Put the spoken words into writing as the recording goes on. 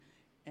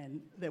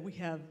and that we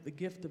have the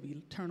gift of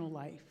eternal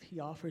life he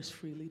offers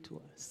freely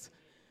to us.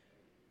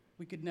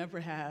 We could never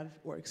have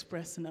or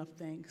express enough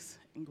thanks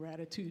and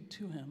gratitude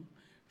to him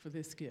for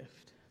this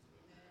gift.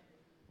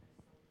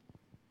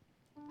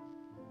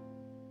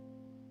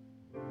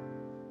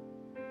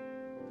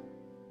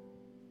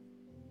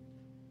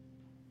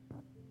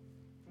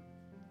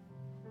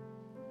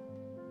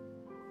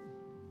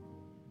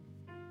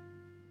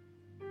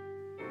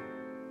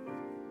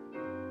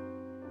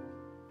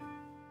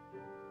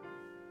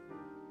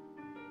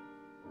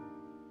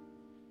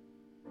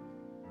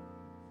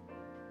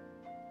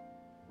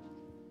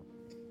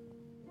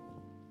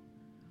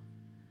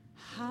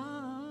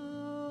 How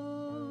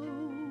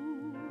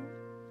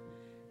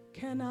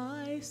can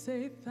I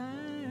say thanks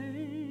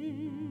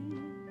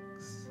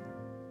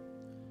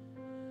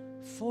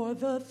for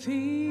the things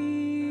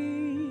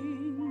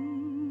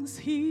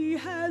he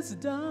has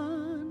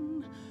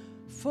done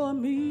for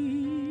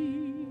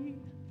me?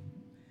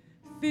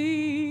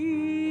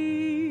 Things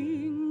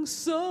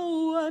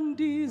so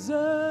undeserved,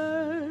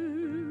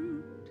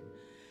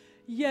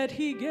 yet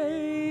he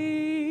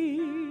gave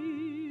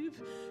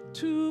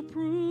to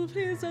prove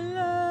his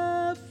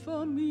love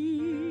for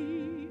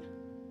me.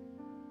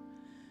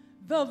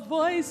 The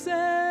voices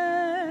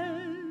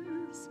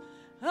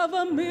of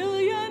a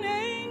million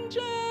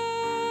angels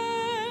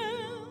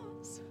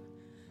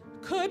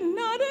could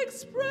not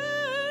express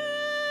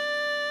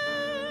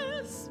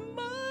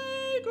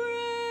my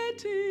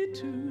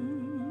gratitude.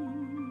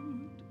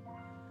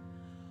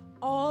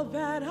 All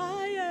that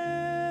I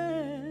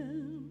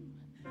am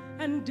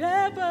and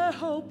ever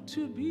hope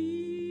to be,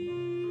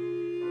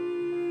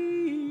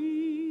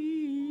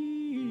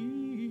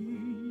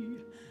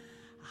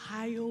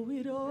 I owe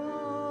it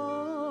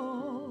all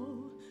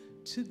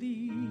to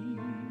thee.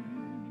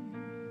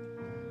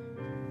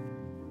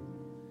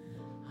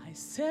 I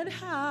said,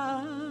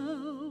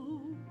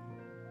 how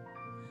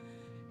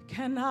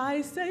can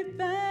I say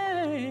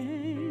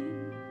thanks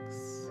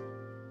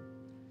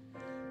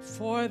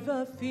for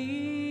the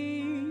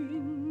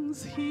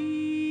things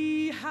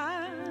he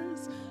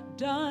has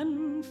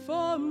done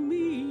for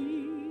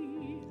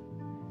me?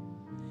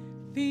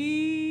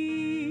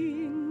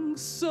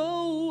 Things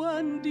so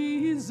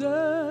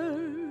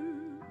undeserved,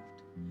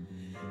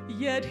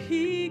 yet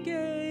he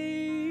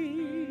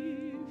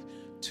gave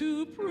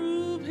to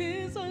prove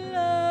his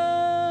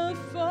love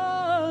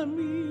for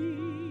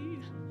me.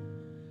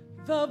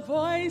 The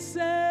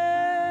voices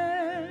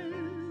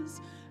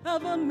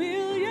of a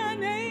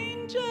million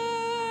angels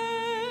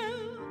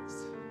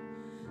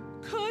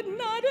could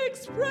not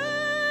express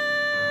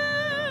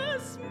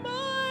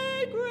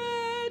my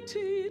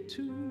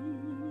gratitude.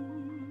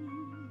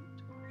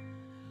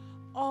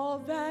 All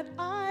that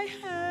I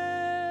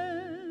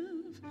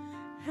have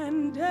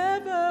and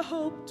ever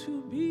hope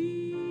to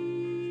be,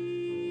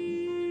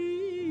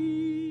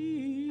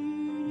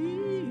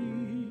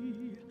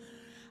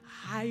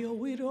 I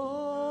owe it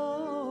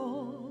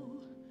all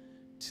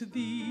to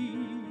thee.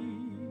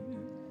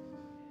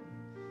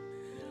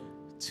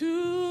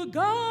 To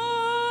God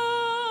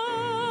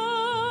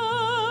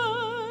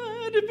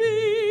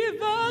be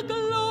the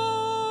glory.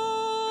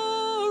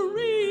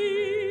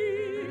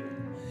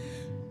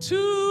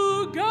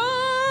 To God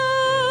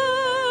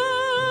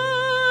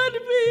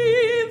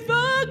be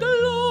the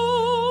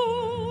glory.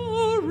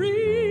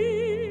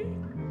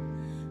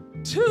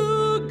 To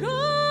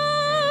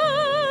God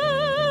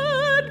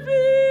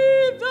be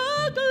the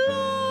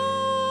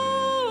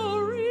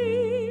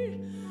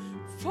glory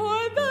for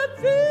the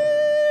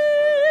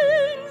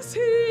things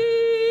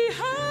he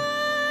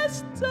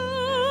has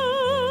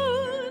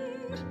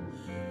done.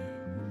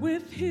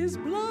 With his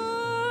blood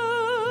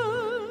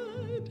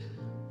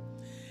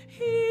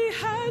he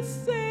has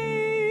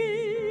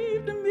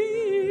saved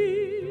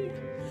me,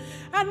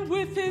 and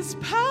with his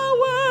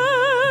power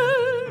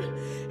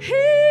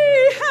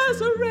he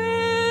has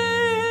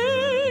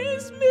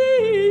raised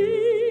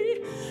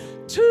me.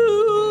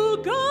 To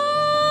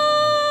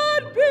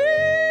God be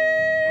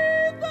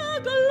the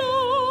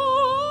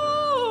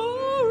glory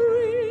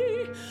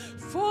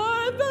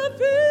for the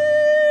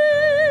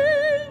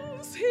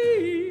things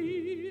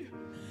he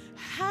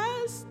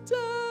has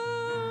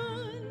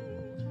done.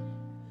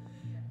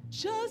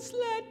 Just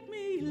let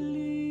me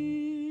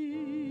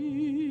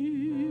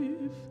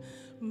live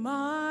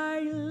my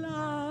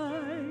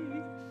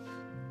life.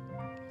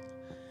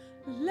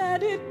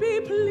 Let it be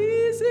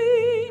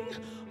pleasing,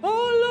 O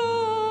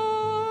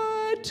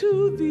Lord,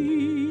 to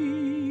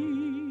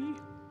thee.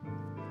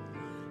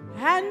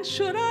 And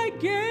should I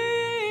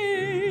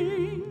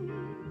gain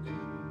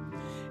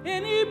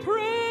any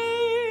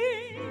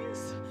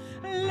praise,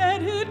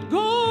 let it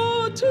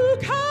go to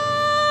Calvary.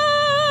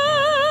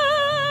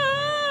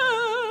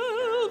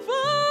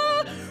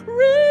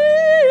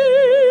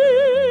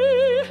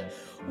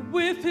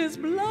 With his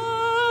blood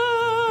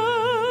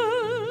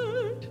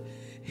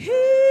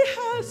he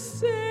has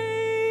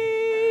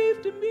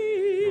saved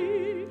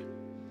me.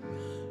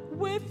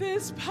 With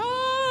his power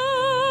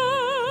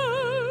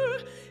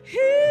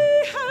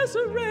he has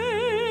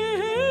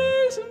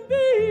raised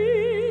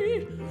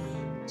me.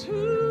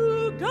 To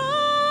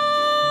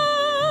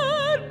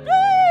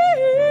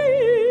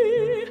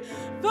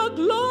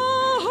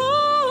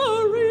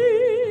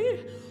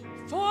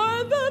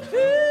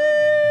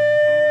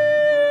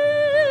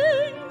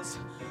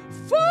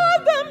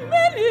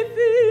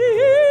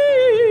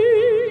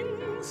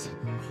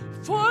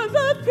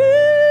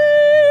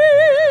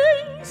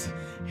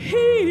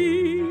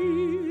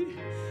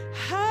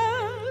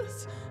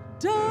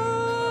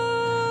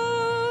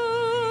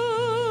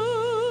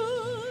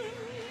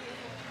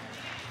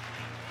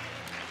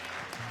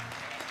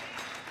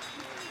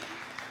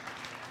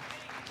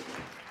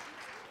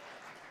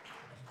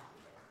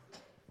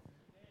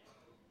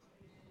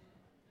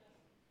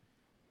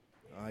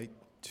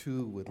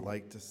too would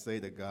like to say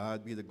to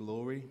God be the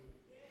glory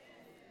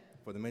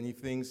for the many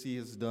things he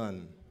has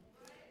done.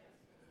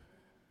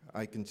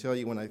 I can tell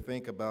you when I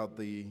think about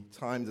the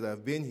time that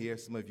I've been here,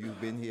 some of you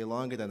have been here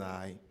longer than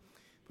I,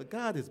 but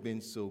God has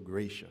been so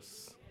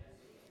gracious,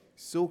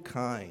 so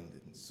kind,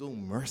 and so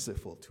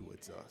merciful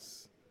towards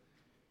us.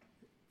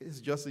 It's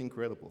just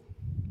incredible.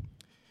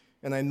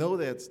 And I know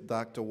that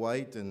Dr.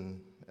 White and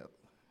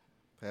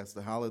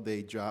Pastor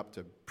Holliday dropped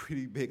a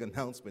pretty big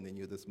announcement in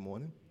you this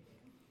morning.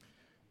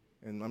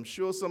 And I'm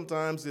sure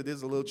sometimes it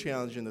is a little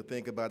challenging to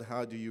think about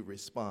how do you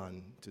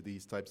respond to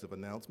these types of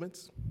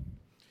announcements.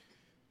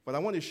 But I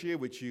want to share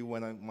with you,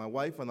 when my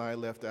wife and I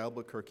left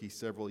Albuquerque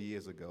several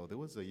years ago, there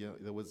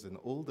was an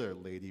older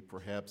lady,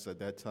 perhaps at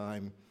that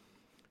time,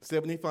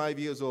 75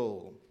 years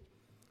old,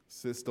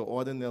 Sister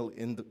Ordinelle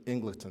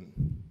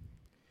Ingleton.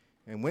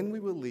 And when we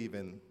were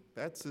leaving,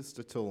 that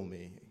sister told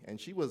me, and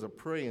she was a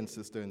praying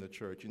sister in the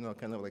church,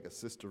 kind of like a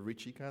Sister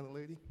Richie kind of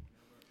lady.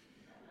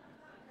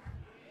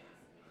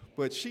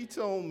 But she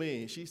told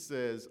me, she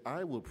says,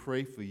 I will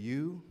pray for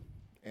you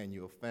and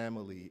your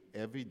family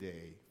every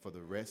day for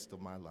the rest of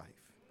my life.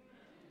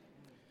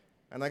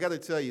 And I got to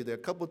tell you, there are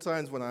a couple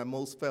times when I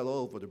almost fell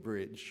over the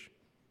bridge,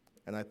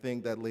 and I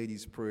think that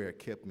lady's prayer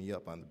kept me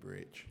up on the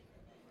bridge.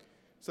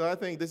 So I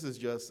think this is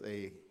just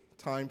a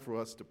time for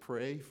us to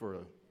pray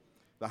for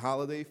the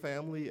Holiday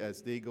family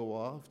as they go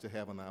off, to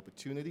have an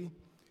opportunity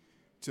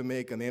to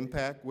make an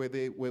impact where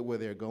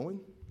they're going.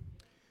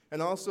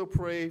 And also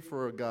pray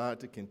for God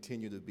to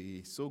continue to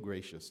be so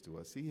gracious to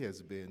us. He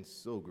has been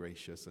so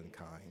gracious and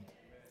kind.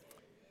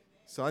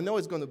 So I know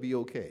it's going to be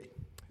okay.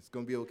 It's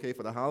going to be okay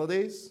for the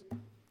holidays.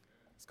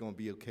 It's going to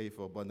be okay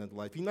for Abundant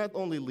Life. He not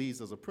only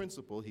leads as a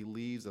principal, he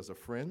leads as a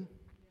friend,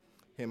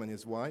 him and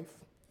his wife.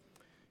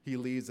 He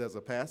leads as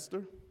a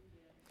pastor.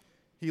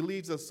 He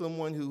leads as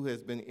someone who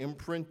has been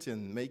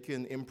imprinting,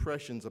 making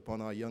impressions upon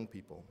our young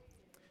people.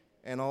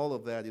 And all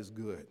of that is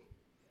good.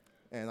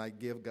 And I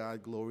give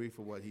God glory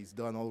for what he's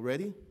done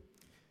already.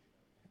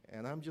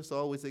 And I'm just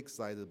always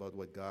excited about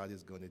what God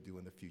is going to do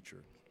in the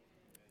future.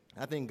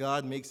 I think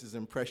God makes his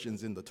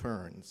impressions in the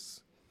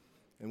turns.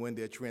 And when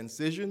there are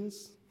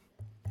transitions,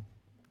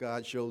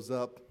 God shows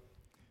up,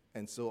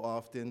 and so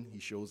often he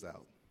shows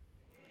out.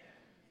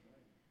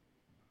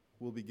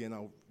 We'll begin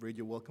our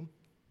radio welcome.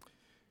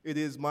 It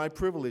is my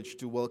privilege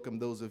to welcome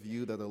those of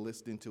you that are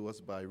listening to us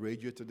by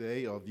radio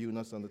today or viewing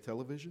us on the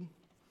television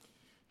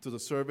to the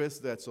service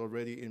that's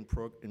already in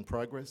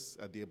progress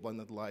at the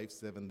Abundant Life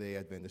Seventh-day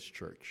Adventist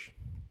Church.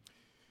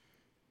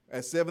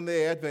 As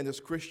Seventh-day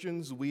Adventist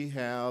Christians, we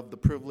have the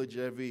privilege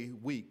every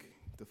week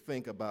to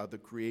think about the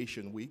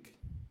Creation Week.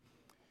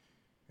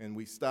 And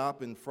we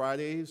stop on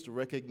Fridays to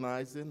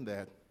recognizing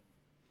that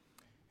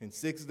in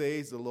 6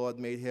 days the Lord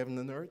made heaven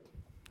and earth,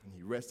 and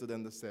he rested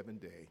on the seventh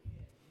day.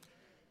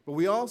 But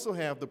we also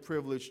have the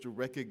privilege to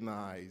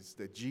recognize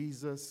that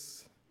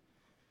Jesus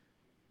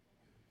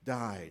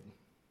died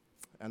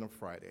on a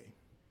Friday,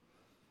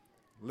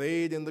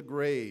 laid in the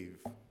grave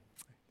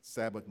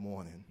Sabbath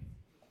morning.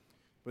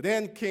 But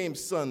then came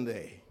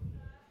Sunday,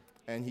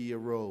 and he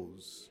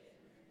arose.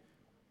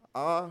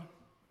 Our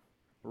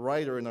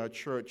writer in our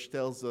church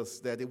tells us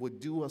that it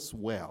would do us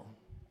well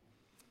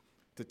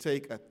to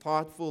take a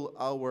thoughtful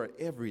hour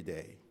every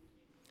day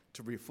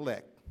to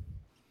reflect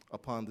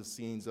upon the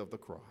scenes of the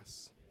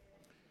cross.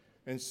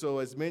 And so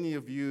as many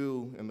of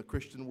you in the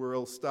Christian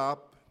world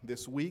stop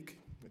this week,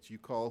 that you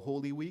call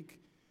Holy Week,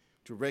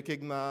 to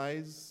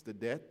recognize the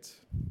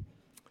death,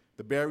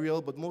 the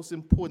burial, but most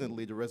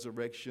importantly, the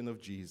resurrection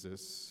of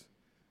Jesus,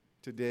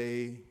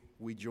 today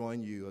we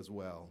join you as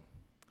well.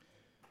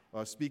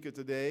 Our speaker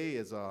today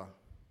is our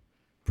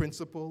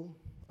principal,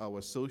 our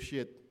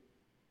associate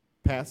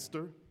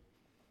pastor,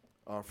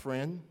 our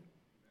friend,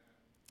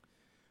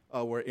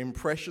 our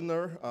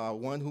impressioner,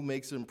 one who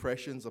makes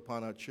impressions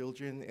upon our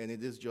children, and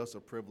it is just a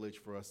privilege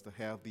for us to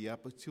have the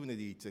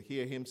opportunity to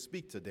hear him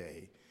speak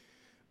today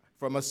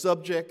from a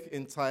subject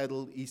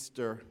entitled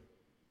Easter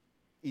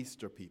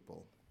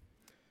People.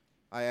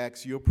 I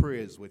ask your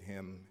prayers with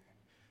him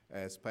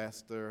as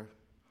Pastor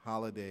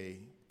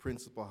Holliday,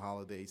 Principal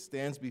Holliday,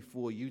 stands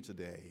before you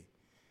today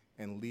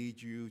and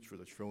leads you to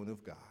the throne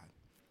of God.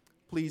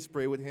 Please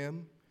pray with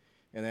him,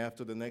 and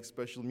after the next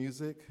special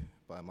music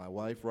by my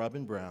wife,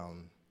 Robin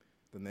Brown,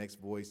 the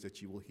next voice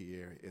that you will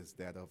hear is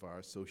that of our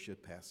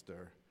Associate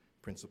Pastor,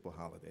 Principal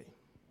Holliday.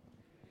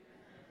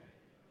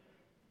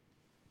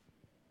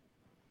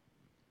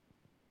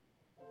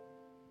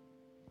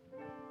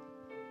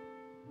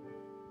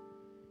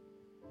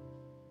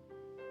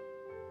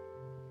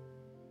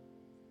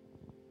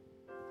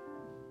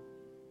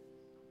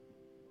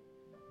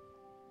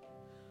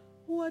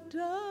 What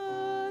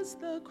does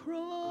the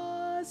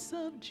cross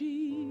of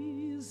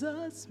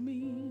Jesus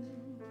mean?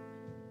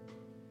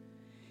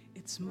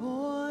 It's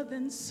more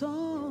than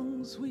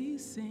songs we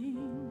sing,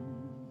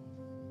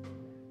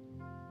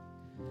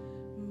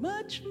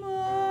 much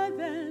more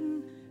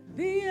than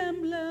the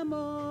emblem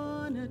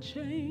on a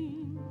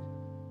chain.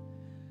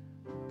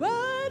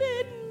 But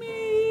it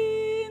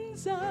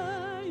means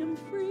I am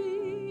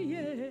free,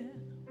 yeah,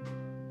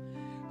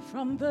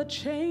 from the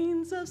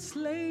chains of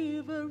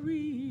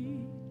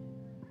slavery,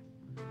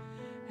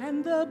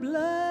 and the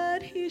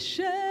blood he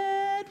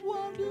shed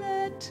won't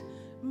let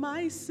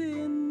my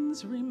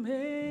sins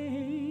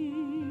remain.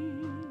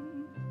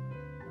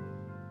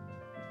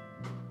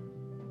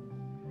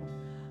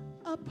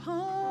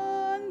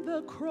 Upon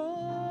the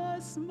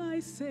cross my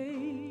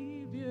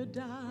Savior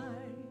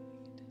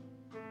died.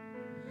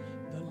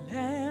 The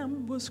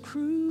Lamb was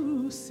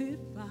crucified,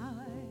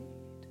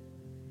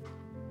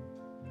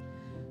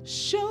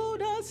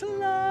 showed us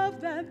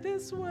love that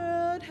this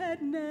world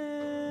had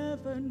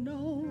never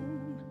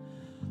known.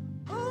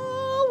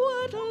 Oh,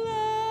 what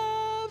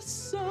love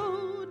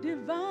so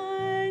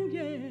divine,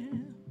 yeah.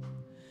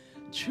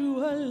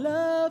 Truer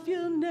love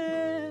you'll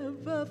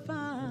never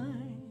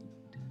find.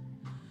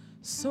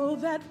 So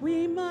that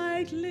we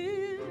might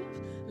live,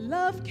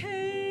 love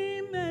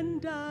came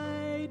and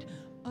died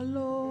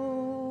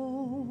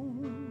alone.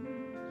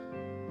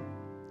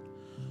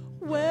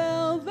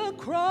 Well, the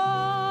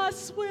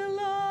cross will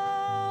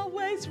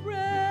always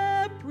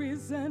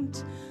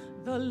represent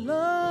the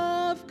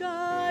love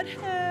God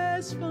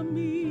has for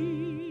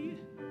me.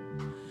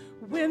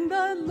 When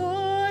the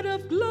Lord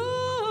of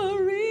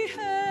glory,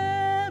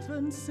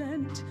 heaven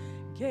sent,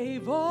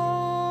 gave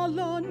all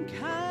on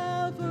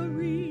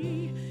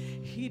Calvary,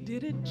 he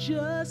did it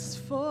just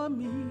for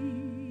me,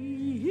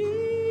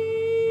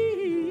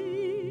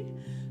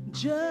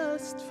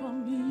 just for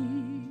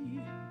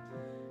me.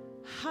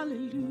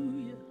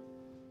 Hallelujah.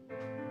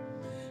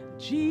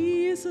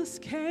 Jesus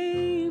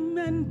came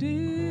and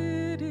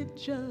did it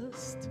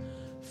just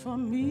for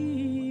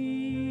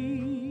me.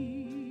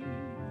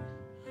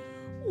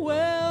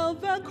 Well,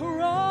 the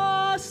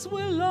cross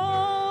will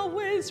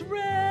always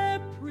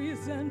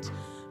represent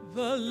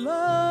the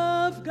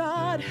love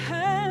God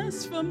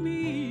has for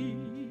me.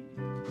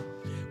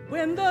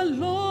 When the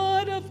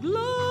Lord of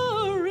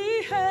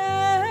glory,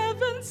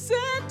 heaven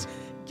sent,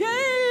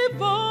 gave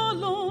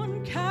all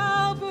on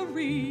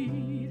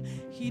Calvary,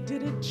 he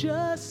did it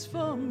just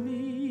for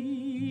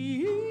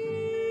me,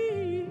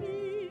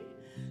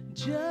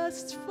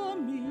 just for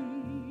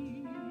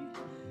me.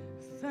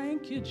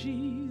 Thank you,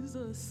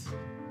 Jesus.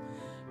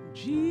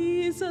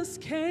 Jesus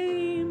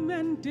came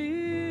and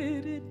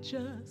did it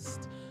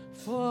just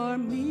for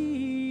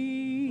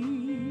me,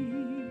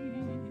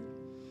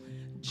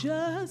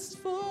 just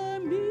for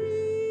me,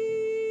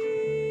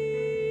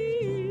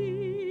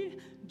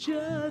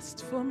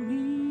 just for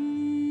me.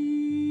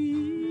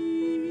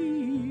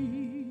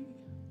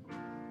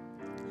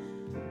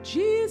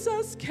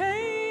 Jesus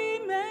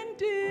came and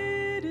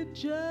did it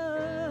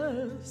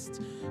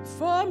just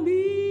for me,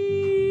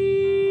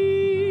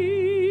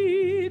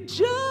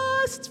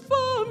 just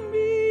for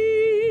me,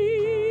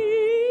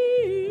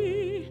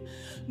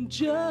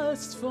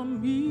 just for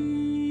me.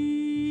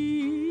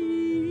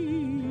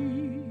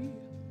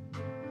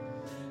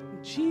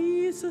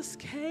 Jesus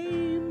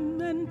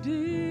came and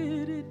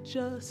did it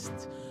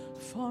just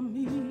for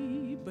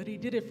me, but he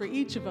did it for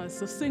each of us,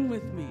 so sing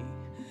with me.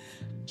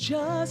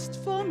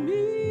 Just for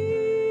me,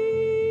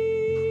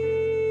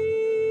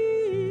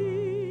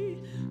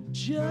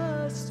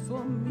 just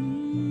for me.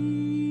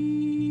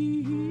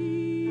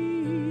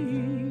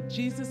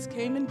 Jesus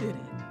came and did it.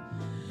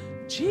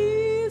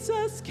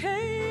 Jesus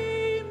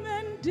came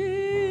and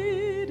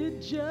did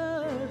it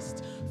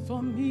just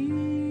for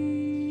me,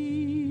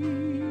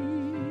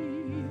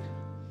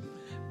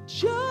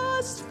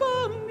 just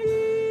for me,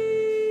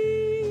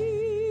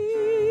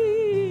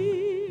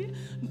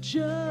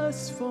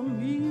 just for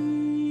me.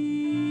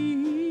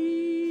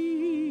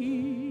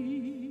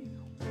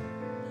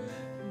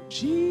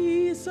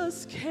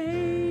 Jesus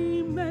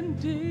came and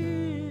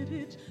did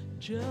it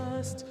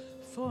just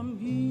for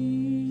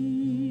me.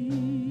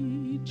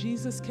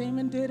 Jesus came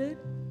and did it.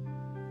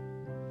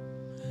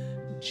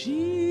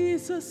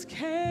 Jesus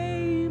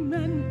came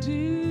and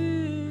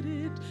did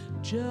it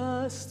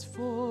just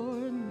for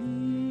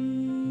me.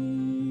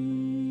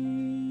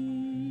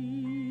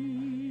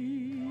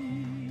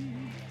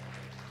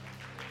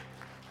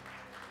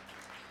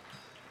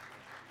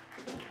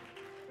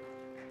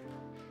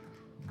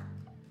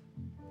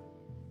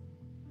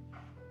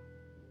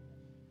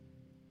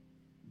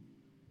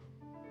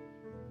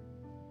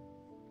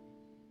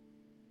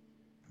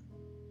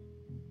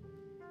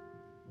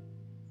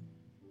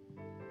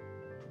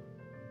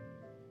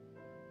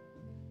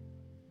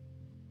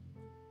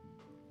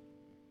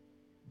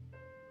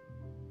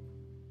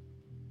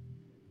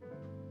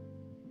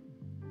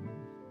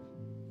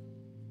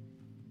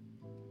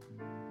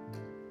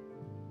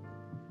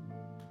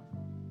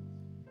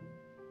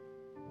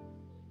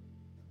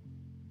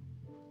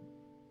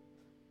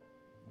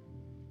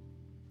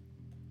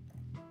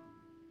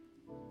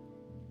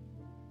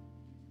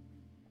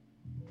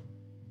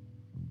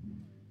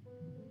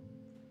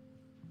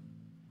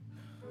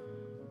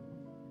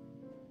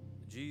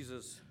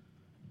 Jesus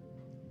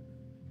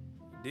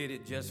did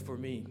it just for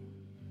me.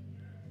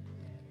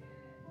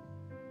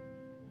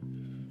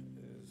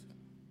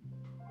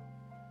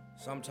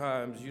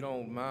 Sometimes you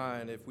don't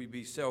mind if we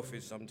be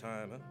selfish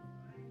sometimes. Huh?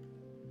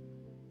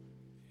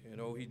 You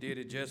know, he did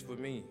it just for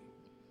me.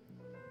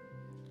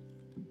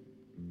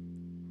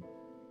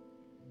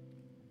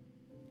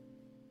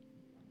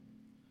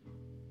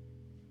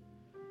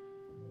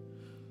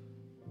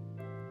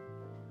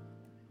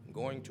 I'm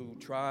going to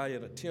try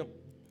and attempt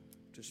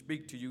to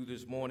speak to you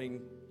this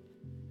morning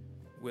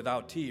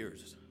without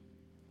tears.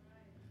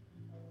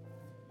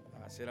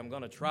 I said I'm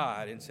going to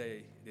try. I didn't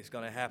say it's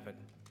going to happen.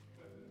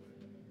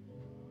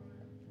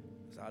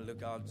 As I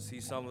look out and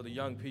see some of the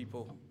young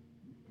people,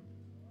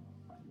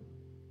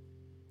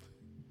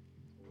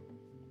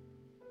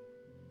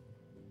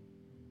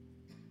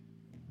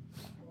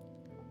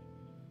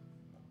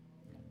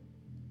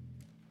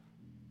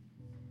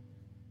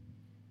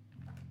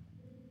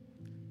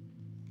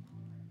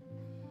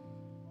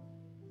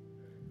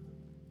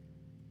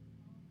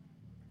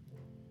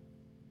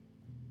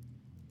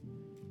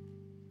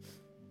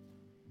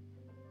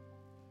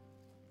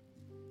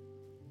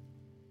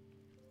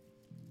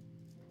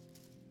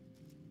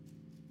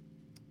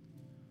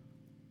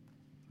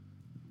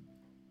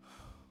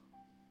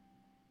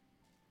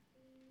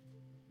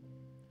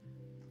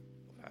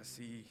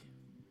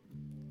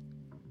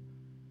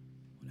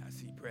 when I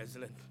see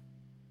President,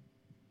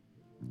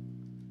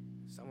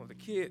 some of the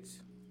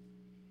kids,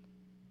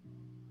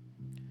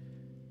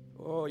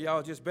 oh,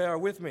 y'all just bear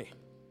with me.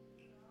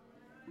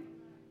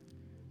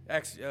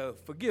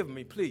 Forgive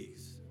me,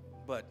 please,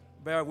 but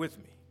bear with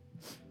me.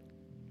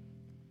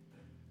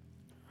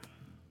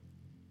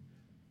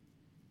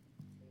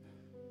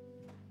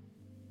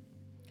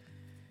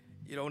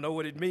 You don't know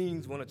what it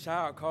means when a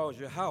child calls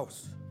your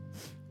house.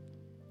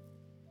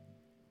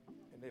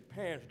 Their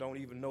parents don't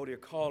even know they're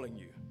calling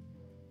you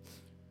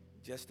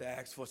just to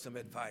ask for some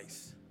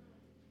advice,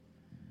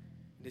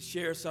 to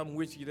share something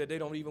with you that they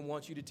don't even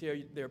want you to tell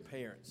their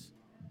parents.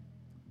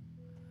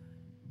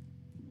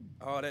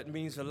 Oh, that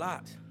means a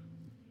lot.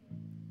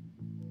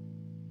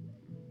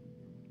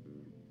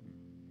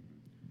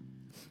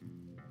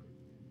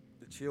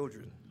 The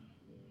children.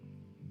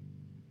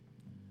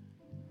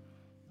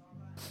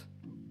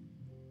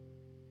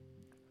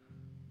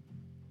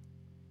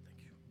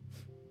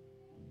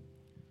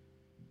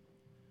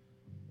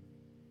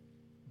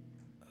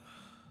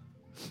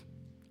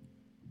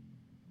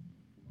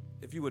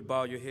 If you would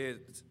bow your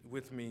heads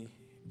with me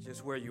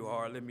just where you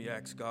are, let me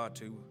ask God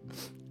to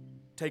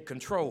take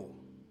control.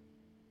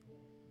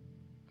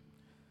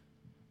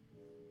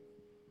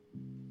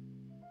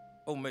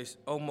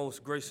 O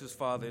most gracious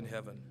Father in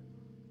heaven,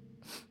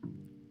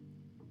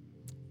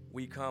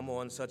 we come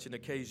on such an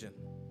occasion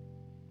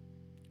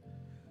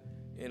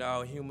in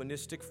our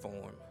humanistic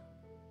form.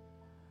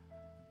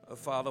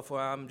 Father, for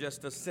I'm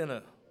just a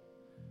sinner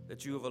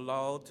that you have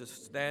allowed to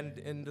stand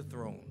in the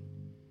throne.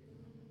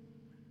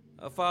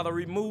 Father,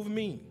 remove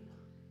me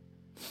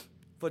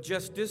for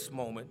just this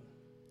moment,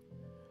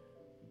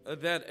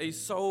 that a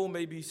soul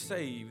may be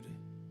saved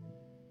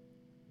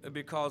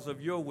because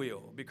of your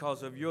will,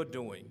 because of your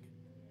doing.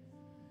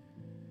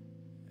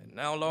 And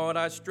now, Lord,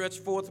 I stretch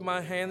forth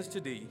my hands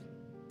to thee,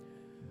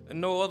 and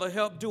no other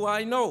help do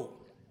I know.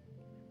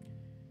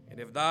 And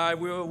if thou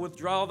wilt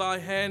withdraw thy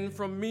hand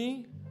from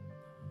me,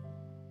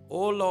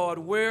 O Lord,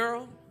 where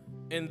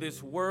in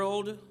this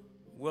world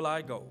will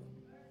I go?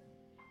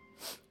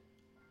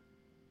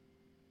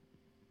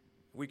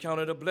 We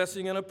count it a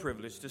blessing and a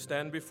privilege to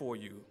stand before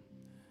you.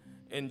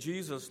 In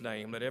Jesus'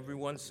 name, let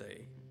everyone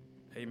say,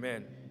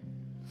 amen.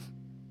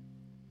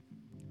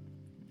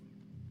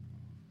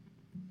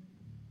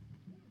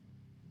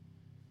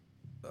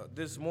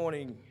 This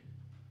morning,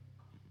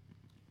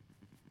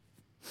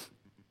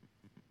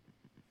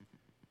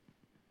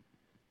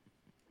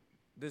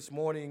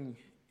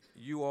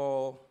 you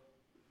all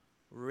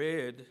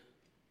read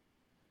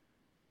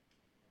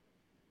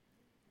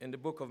in the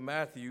book of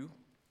Matthew.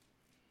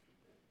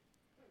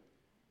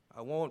 I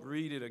won't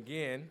read it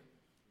again,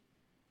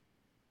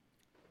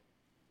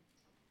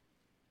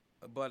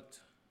 but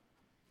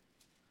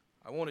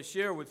I want to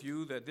share with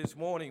you that this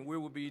morning we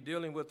will be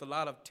dealing with a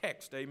lot of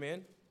text,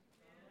 amen?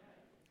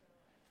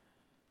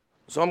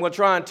 So I'm going to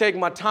try and take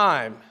my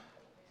time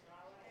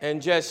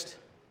and just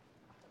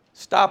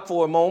stop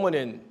for a moment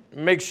and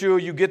make sure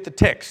you get the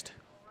text.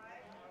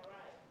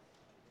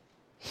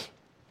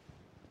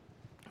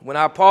 When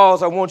I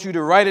pause, I want you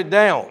to write it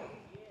down.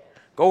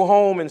 Go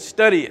home and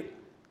study it.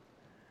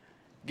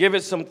 Give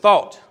it some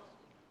thought.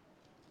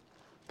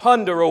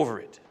 Ponder over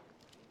it.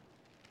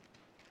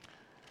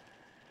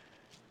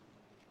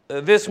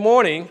 This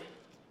morning,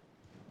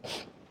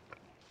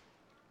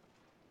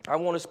 I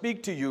want to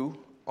speak to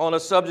you on a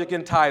subject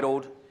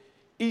entitled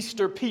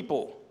Easter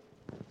People.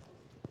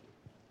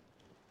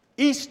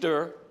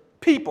 Easter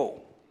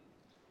People.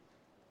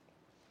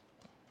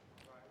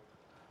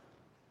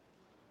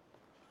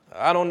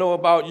 I don't know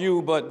about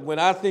you, but when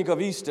I think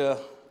of Easter,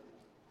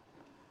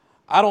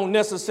 I don't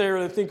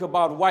necessarily think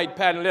about white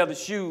patent leather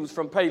shoes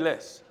from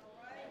Payless.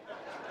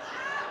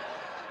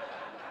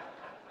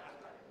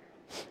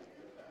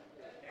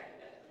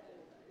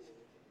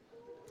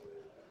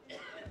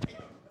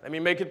 Let me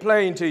make it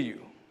plain to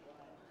you.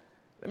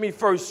 Let me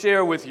first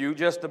share with you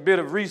just a bit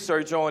of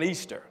research on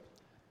Easter.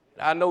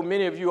 I know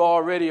many of you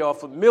already are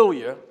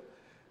familiar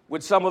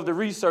with some of the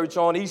research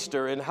on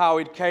Easter and how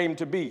it came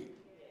to be.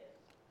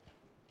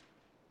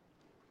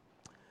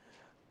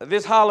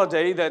 This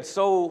holiday that's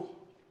so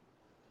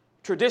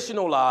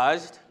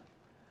traditionalized,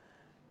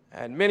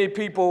 and many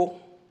people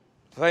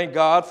thank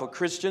God for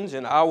Christians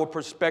and our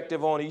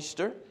perspective on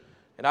Easter,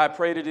 and I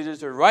pray that it is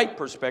the right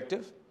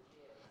perspective.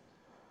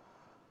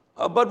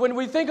 But when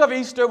we think of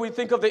Easter, we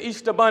think of the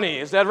Easter Bunny.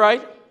 Is that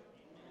right?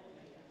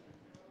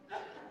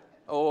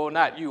 Oh,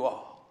 not you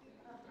all.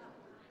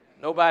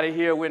 Nobody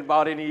here went and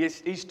bought any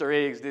Easter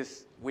eggs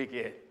this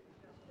weekend.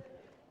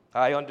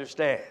 I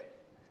understand.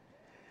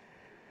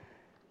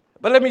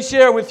 But let me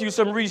share with you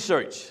some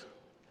research.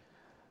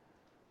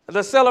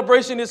 The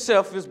celebration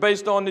itself is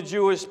based on the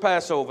Jewish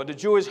Passover, the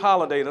Jewish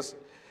holiday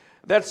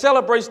that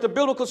celebrates the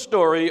biblical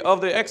story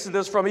of the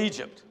Exodus from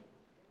Egypt.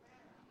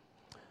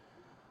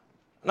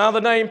 Now,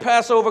 the name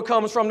Passover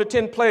comes from the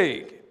 10th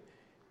plague,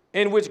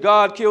 in which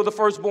God killed the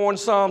firstborn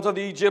sons of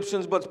the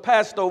Egyptians, but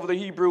passed over the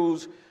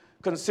Hebrews,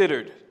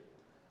 considered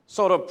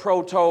sort of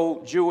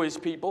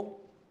proto-Jewish people.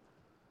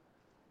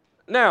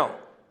 Now,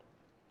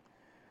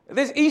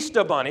 this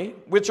Easter bunny,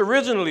 which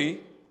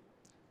originally,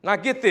 now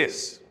get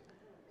this,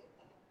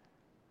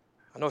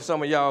 I know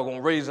some of y'all are going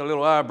to raise a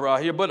little eyebrow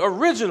here, but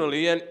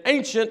originally an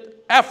ancient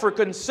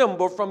African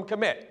symbol from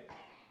Kemet.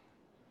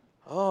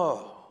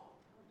 Oh.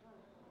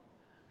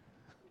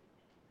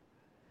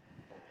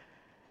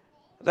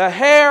 The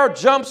hare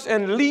jumps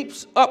and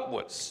leaps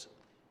upwards.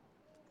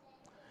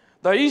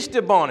 The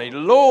Easter bunny,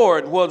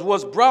 Lord,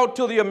 was brought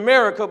to the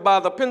America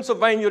by the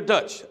Pennsylvania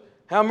Dutch.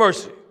 Have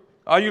mercy.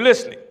 Are you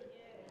listening?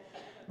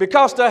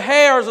 Because the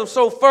hares are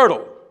so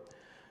fertile,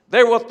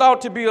 they were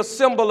thought to be a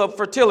symbol of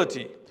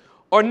fertility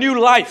or new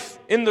life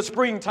in the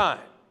springtime.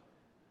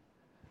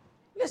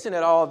 Listen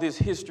at all this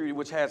history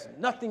which has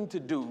nothing to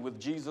do with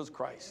Jesus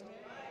Christ.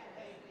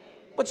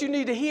 But you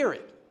need to hear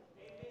it.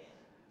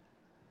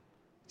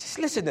 Just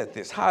listen at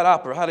this,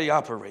 how they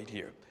operate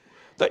here.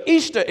 The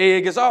Easter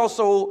egg is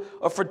also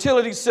a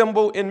fertility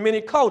symbol in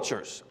many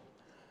cultures.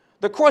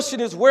 The question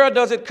is, where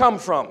does it come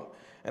from?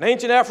 In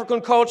ancient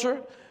African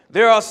culture,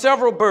 there are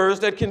several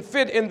birds that can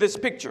fit in this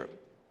picture.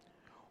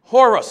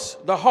 Horus,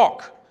 the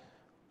hawk.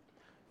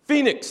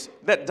 Phoenix,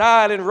 that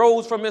died and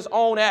rose from his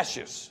own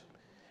ashes.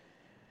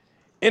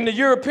 In the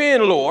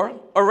European lore,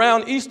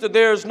 around Easter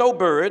there is no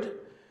bird,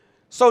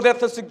 so that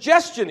the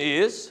suggestion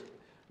is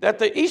that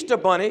the Easter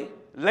bunny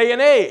lay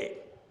an egg,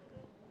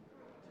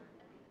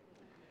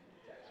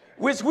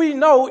 which we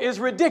know is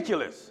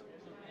ridiculous.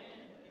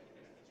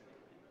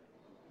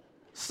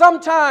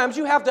 Sometimes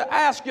you have to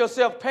ask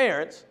yourself,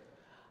 parents,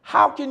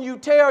 how can you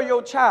tell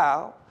your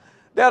child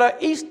that an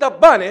Easter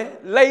bunny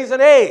lays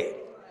an egg?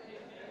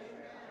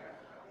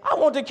 I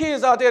want the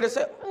kids out there to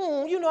say,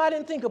 I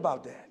didn't think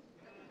about that.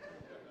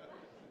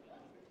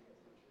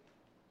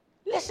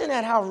 Listen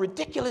at how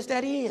ridiculous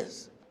that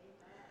is.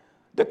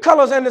 The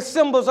colors and the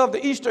symbols of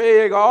the Easter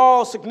egg are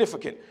all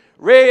significant.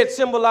 Red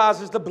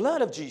symbolizes the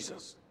blood of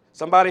Jesus.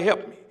 Somebody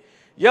help me.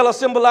 Yellow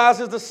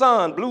symbolizes the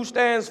sun. Blue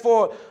stands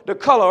for the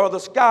color of the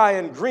sky,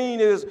 and green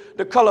is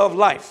the color of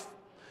life.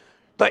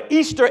 The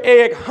Easter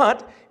egg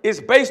hunt is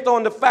based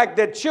on the fact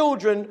that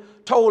children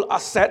told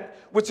Aset,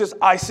 which is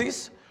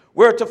Isis,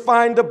 where to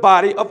find the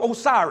body of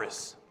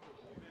Osiris.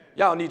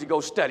 Y'all need to go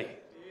study.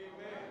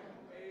 Amen.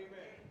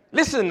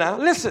 Listen now,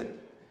 listen.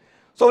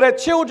 So that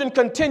children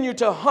continue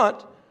to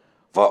hunt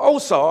for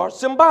Osar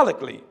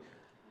symbolically.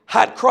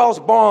 Hot cross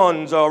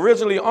bonds are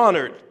originally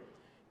honored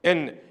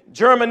in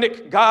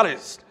Germanic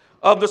goddess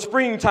of the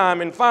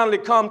springtime and finally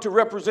come to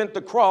represent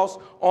the cross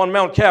on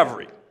Mount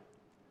Calvary.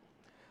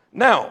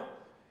 Now,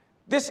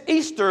 this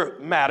Easter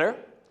matter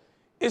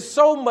is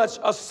so much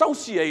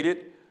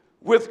associated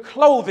with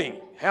clothing.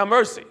 Have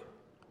mercy.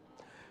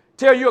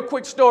 Tell you a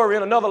quick story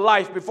in another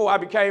life before I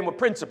became a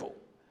principal.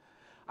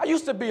 I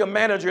used to be a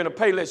manager in a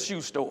Payless shoe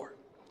store.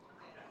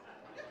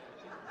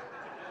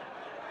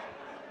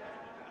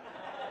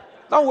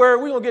 Don't worry,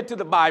 we're going to get to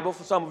the Bible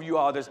for some of you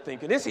all that's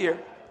thinking. It's here.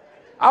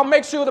 I'll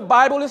make sure the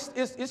Bible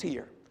is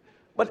here.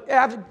 But I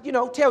have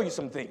to, tell you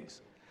some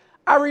things.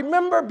 I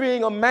remember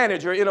being a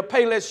manager in a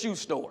Payless shoe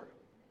store.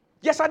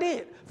 Yes, I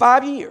did.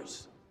 5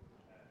 years.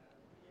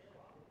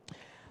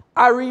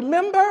 I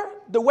remember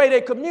the way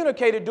they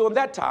communicated during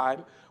that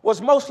time was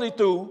mostly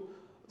through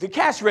the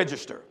cash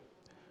register.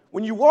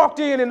 When you walked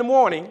in the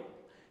morning,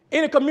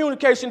 any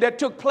communication that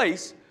took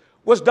place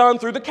was done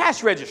through the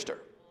cash register.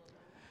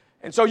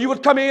 And so you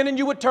would come in and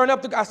you would turn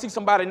up I see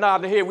somebody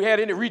nodding their head. We had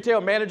any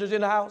retail managers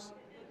in the house?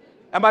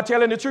 Am I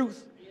telling the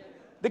truth?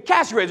 The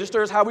cash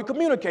register is how we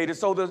communicated.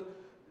 So the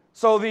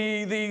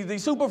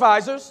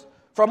supervisors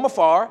from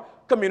afar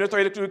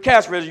communicated through the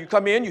cash register. You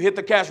come in, you hit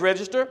the cash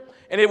register,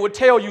 and it would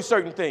tell you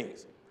certain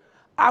things.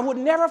 I would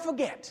never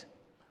forget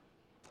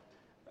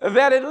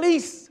that at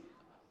least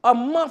a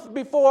month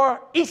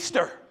before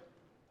Easter,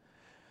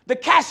 the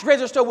cash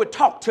register would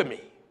talk to me.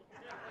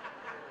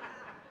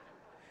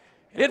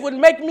 It would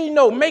make me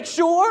make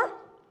sure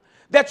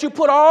that you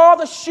put all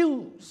the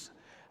shoes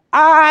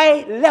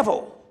eye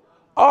level,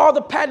 all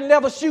the patent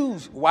leather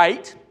shoes,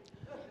 white,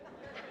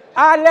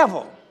 eye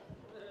level.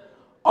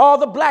 All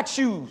the black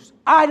shoes,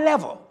 eye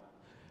level.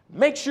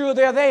 Make sure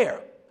they're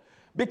there.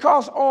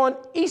 Because on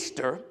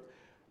Easter,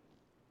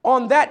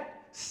 on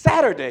that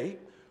Saturday,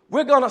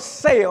 we're going to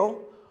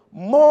sell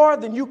more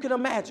than you can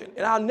imagine.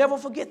 And I'll never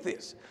forget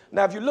this.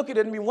 Now, if you're looking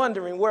at me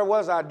wondering, where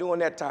was I during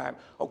that time?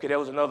 Okay, there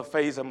was another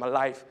phase of my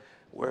life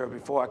where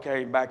before I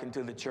came back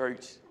into the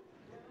church.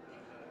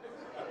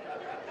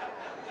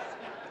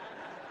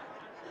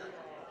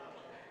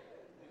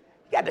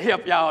 Got to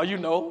help y'all, you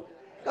know.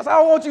 Because I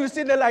don't want you to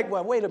sit there like,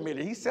 well, wait a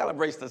minute. He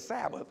celebrates the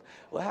Sabbath.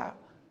 Well, how?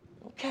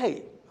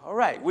 Okay. All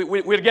right.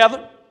 We're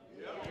together?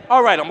 Yep.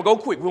 All right. I'm going to go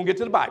quick. We're going to get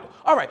to the Bible.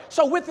 All right.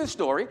 So with this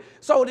story,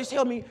 so they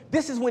tell me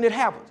this is when it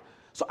happens.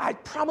 So I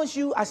promise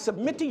you, I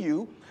submit to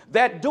you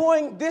that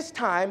during this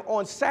time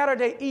on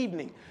Saturday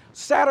evening,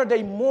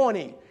 Saturday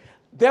morning,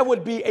 there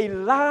would be a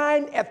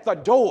line at the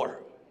door.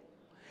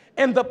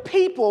 And the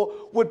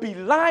people would be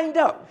lined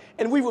up,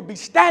 and we would be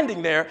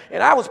standing there,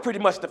 and I was pretty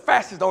much the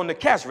fastest on the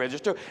cash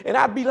register, and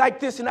I'd be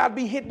like this, and I'd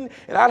be hitting,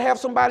 and I'd have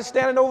somebody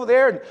standing over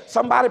there, and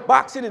somebody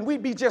boxing, and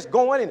we'd be just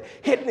going and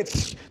hitting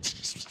it,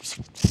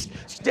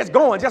 just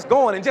going,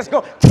 and just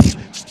going.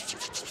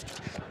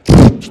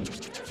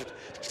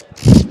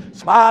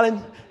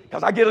 Smiling,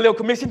 because I get a little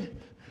commission.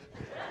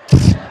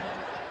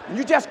 And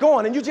you just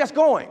going, and you just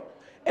going.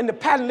 And the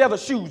patent leather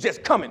shoes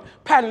just coming,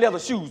 patent leather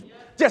shoes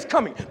just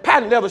coming,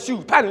 patent leather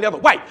shoes, patent leather,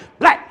 white,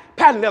 black,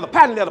 patent leather,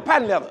 patent leather,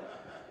 patent leather.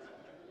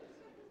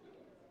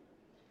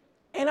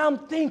 And I'm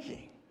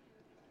thinking,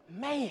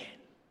 man,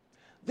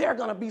 there are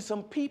going to be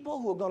some people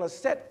who are going to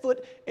set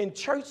foot in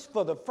church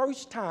for the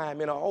first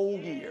time in a whole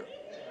year.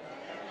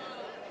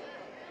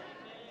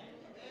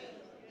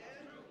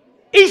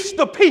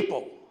 Easter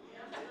people.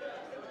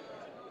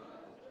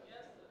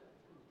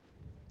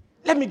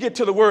 Let me get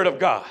to the Word of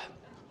God.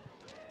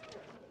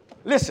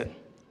 Listen,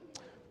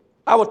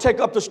 I will take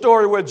up the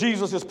story where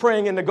Jesus is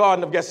praying in the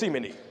Garden of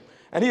Gethsemane.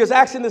 And he is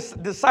asking the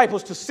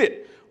disciples to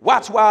sit.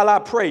 Watch while I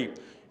pray.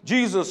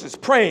 Jesus is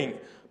praying.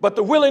 But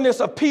the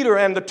willingness of Peter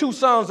and the two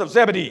sons of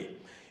Zebedee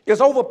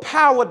is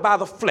overpowered by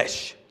the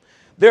flesh.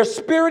 Their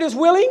spirit is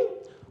willing,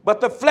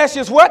 but the flesh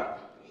is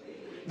what?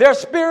 Their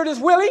spirit is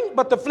willing,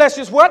 but the flesh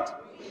is what?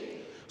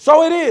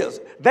 So it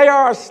is. They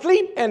are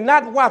asleep and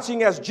not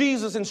watching as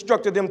Jesus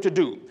instructed them to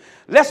do.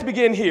 Let's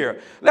begin here.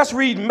 Let's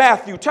read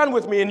Matthew. Turn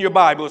with me in your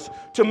Bibles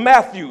to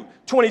Matthew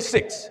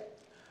 26.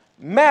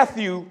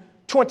 Matthew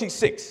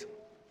 26.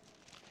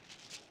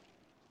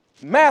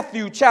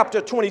 Matthew chapter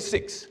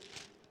 26.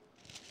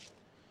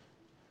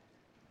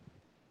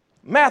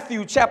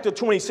 Matthew chapter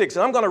 26.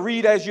 And I'm going to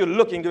read as you're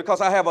looking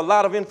because I have a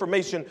lot of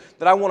information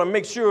that I want to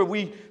make sure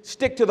we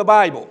stick to the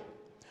Bible.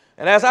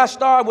 And as I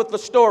start with the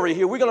story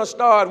here, we're going to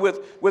start with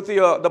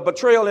the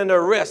betrayal and the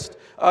arrest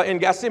in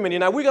Gethsemane.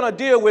 Now, we're going to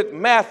deal with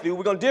Matthew.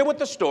 We're going to deal with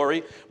the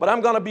story, but I'm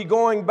going to be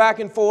going back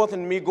and forth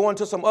and me going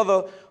to some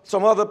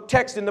other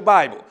text in the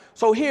Bible.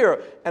 So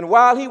here, and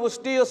while he was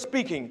still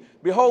speaking,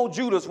 behold,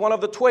 Judas, one of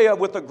the 12,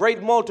 with a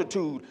great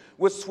multitude,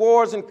 with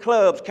swords and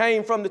clubs,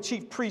 came from the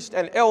chief priests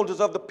and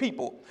elders of the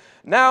people.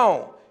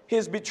 Now,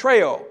 his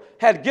betrayal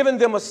had given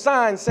them a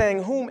sign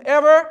saying,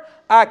 whomever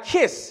I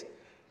kiss,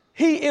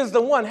 he is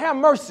the one. Have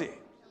mercy.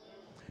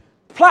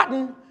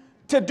 Plotting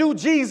to do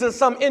Jesus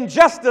some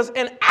injustice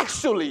and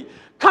actually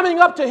coming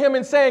up to him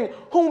and saying,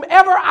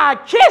 whomever I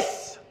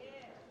kiss.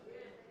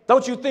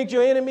 Don't you think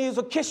your enemies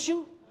will kiss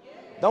you?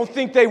 Don't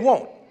think they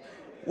won't.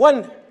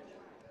 And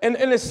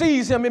it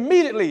sees him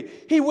immediately.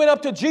 He went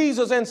up to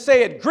Jesus and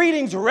said,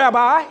 greetings,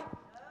 Rabbi,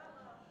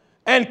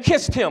 and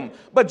kissed him.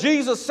 But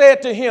Jesus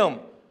said to him,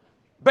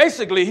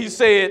 basically, he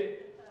said,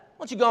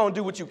 why don't you go and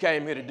do what you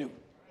came here to do?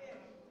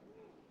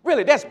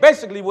 Really, that's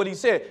basically what he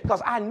said,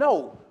 because I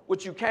know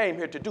what you came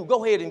here to do.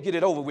 Go ahead and get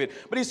it over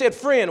with. But he said,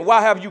 friend, why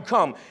have you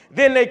come?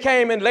 Then they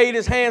came and laid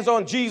his hands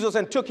on Jesus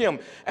and took him.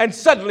 And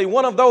suddenly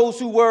one of those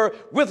who were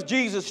with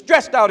Jesus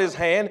stretched out his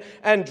hand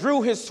and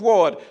drew his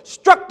sword,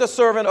 struck the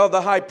servant of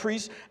the high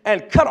priest,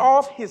 and cut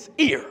off his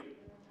ear.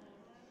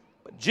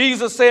 But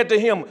Jesus said to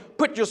him,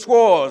 put your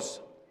swords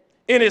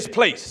in his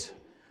place.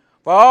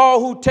 For all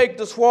who take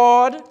the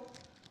sword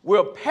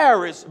will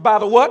perish by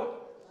the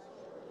what?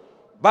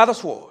 By the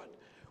sword.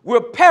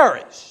 Will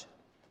perish.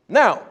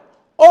 Now,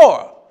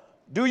 or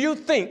do you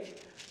think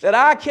that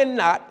I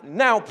cannot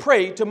now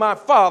pray to my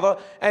Father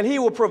and he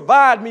will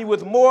provide me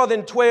with more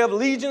than 12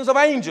 legions of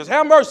angels?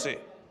 Have mercy.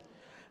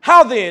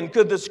 How then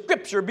could the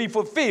scripture be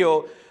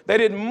fulfilled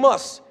that it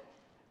must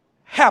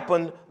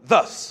happen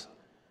thus?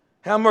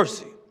 Have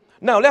mercy.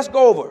 Now let's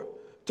go over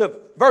to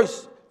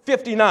verse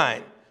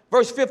 59.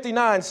 Verse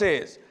 59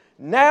 says,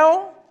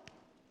 now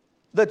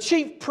the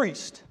chief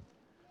priest,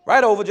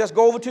 right over, just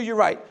go over to your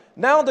right.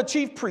 Now the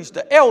chief priest,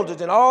 the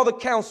elders, and all the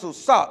council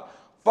sought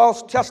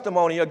false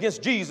testimony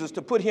against Jesus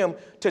to put him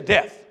to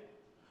death,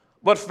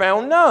 but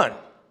found none.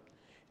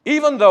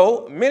 Even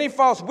though many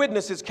false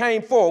witnesses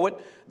came forward,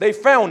 they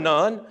found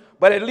none,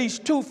 but at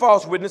least 2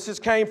 false witnesses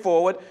came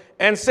forward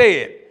and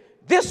said,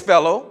 this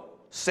fellow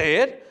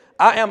said,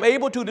 I am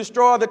able to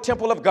destroy the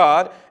temple of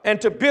God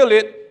and to build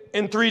it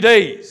in 3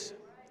 days.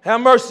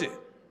 Have mercy.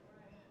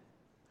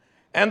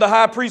 And the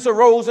high priest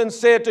arose and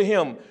said to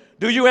him,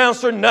 do you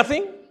answer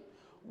nothing?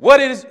 What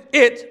is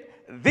it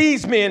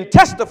these men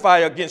testify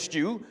against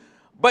you?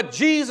 But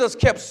Jesus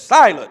kept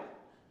silent.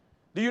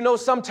 Do you know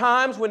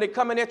sometimes when they're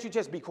coming at you,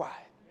 just be quiet.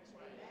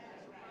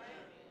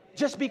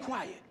 Just be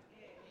quiet.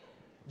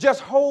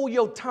 Just hold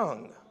your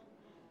tongue,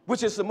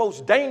 which is the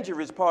most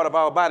dangerous part of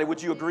our body.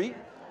 Would you agree?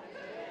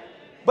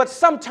 But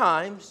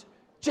sometimes,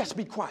 just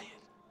be quiet.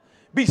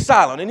 Be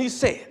silent. And he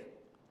said,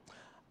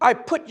 I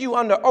put you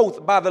under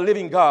oath by the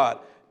living God.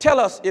 Tell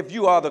us if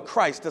you are the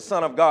Christ, the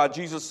Son of God.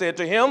 Jesus said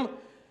to him,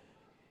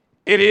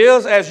 it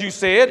is as you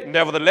said.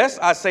 Nevertheless,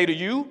 I say to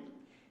you,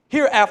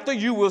 hereafter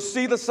you will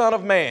see the Son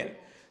of Man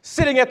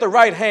sitting at the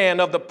right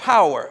hand of the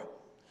power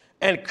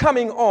and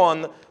coming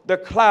on the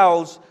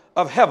clouds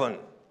of heaven.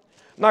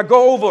 Now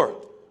go over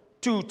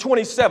to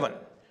 27,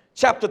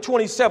 chapter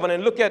 27,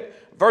 and look at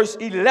verse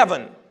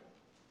 11.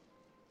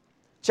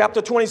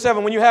 Chapter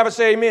 27, when you have it,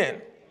 say amen.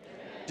 Amen.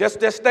 Just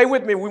stay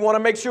with me. We want to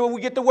make sure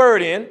we get the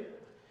word in.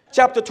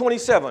 Chapter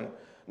 27.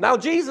 Now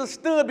Jesus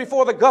stood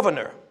before the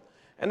governor,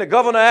 and the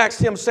governor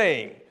asked him,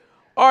 saying,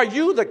 are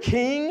you the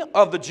king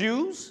of the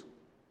Jews?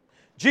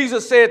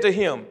 Jesus said to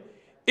him,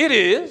 it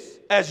is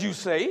as you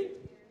say.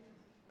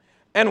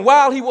 And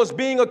while he was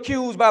being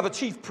accused by the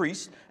chief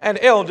priests and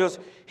elders,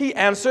 he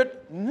answered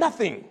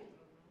nothing.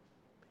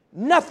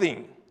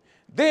 Nothing.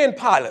 Then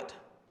Pilate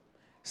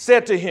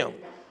said to him,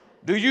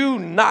 do you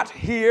not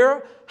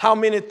hear how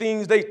many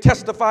things they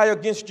testify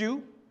against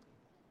you?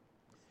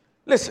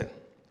 Listen,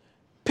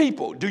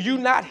 people, do you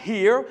not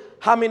hear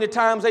how many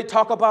times they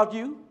talk about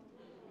you?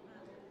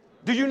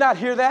 Do you not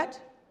hear that?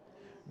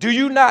 Do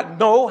you not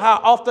know how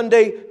often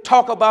they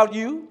talk about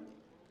you?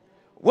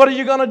 What are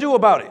you going to do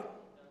about it?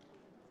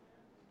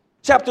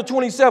 Chapter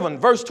 27,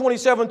 verse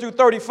 27 through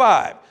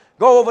 35.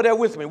 Go over there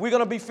with me. We're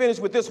going to be finished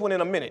with this one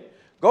in a minute.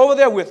 Go over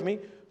there with me,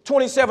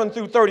 27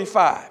 through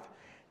 35.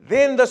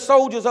 Then the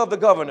soldiers of the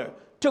governor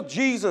took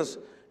Jesus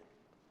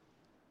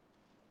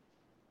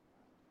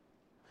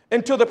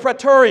into the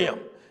praetorium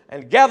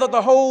and gathered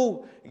the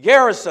whole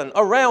garrison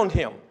around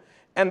him.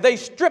 And they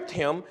stripped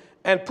him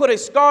and put a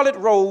scarlet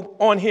robe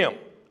on him.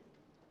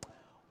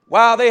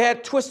 While they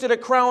had twisted a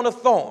crown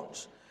of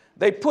thorns,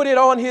 they put it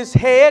on his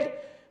head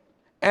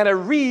and a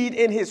reed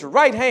in his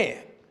right hand.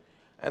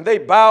 And they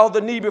bowed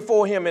the knee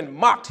before him and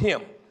mocked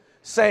him,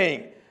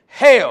 saying,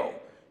 Hail,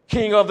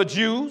 King of the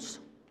Jews.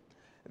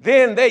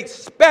 Then they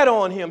spat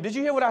on him. Did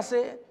you hear what I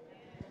said?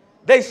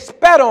 They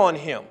spat on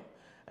him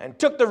and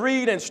took the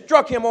reed and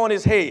struck him on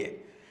his head.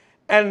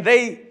 And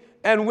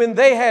when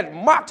they had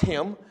mocked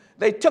him,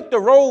 they took the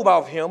robe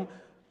off him,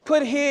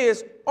 put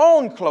his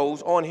own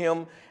clothes on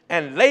him,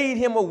 and laid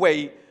him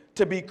away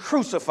to be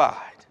crucified.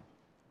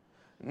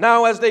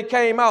 Now as they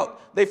came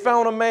out, they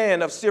found a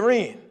man of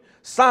Cyrene,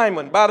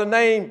 Simon by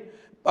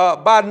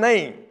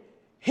name.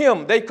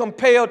 Him they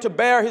compelled to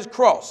bear his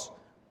cross.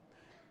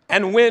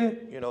 And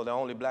when, the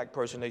only black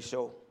person they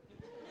show.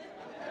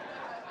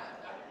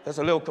 That's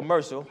a little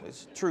commercial.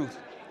 It's the truth.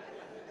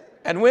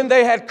 And when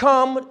they had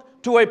come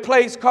to a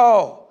place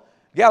called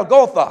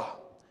Golgotha,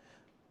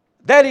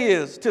 that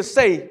is to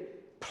say,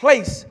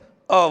 place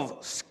of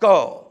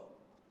skull,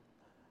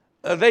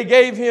 they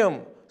gave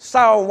him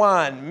sour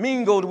wine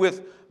mingled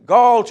with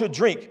gall to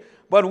drink.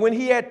 But when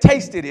he had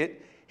tasted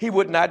it, he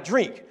would not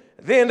drink.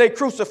 Then they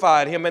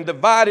crucified him and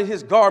divided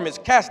his garments,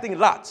 casting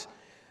lots,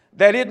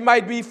 that it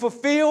might be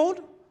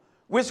fulfilled,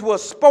 which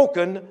was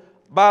spoken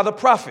by the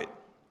prophet.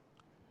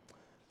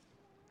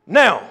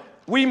 Now,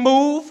 we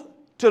move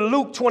to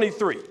Luke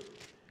 23.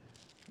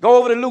 Go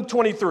over to Luke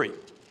 23.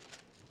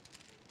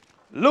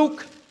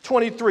 Luke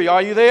 23,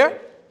 are you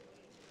there?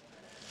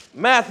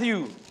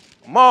 Matthew,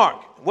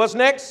 Mark, what's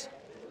next?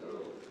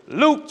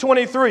 Luke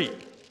 23.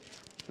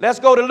 Let's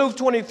go to Luke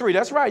 23.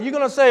 That's right. You're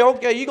going to say,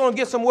 okay, you're going to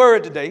get some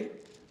word today.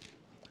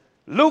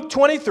 Luke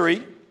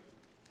 23.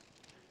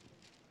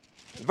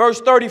 Verse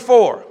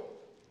 34.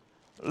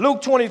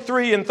 Luke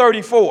 23 and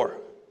 34.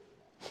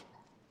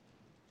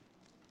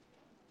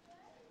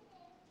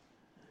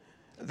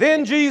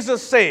 Then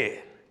Jesus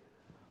said,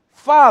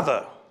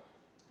 Father,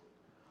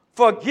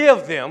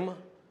 forgive them,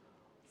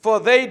 for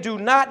they do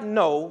not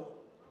know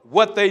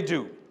what they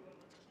do.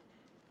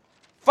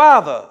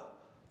 Father,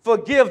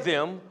 forgive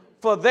them,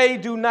 for they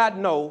do not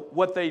know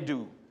what they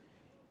do.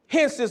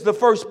 Hence is the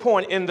first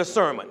point in the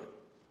sermon.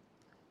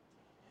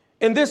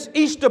 In this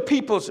Easter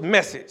people's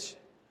message,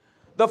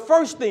 the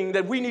first thing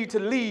that we need to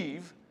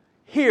leave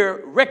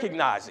here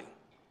recognizing,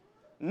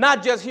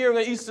 not just hearing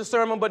an Easter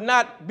sermon, but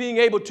not being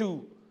able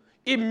to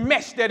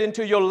enmesh that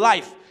into your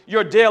life,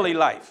 your daily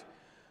life.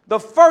 The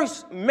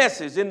first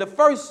message and the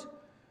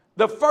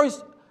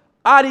first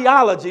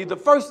ideology, the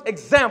first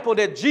example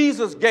that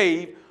Jesus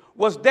gave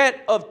was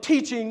that of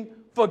teaching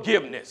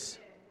forgiveness.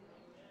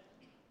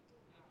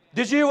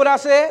 Did you hear what I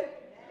said?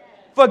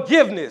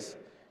 Forgiveness.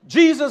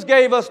 Jesus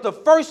gave us the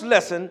first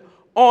lesson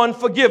on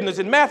forgiveness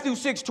in Matthew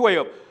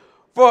 6:12.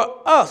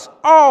 For us,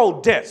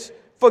 all debts,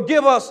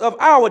 forgive us of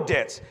our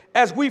debts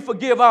as we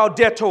forgive our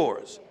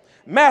debtors.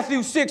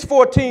 Matthew 6,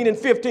 14 and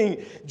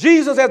 15.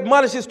 Jesus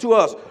admonishes to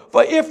us,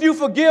 for if you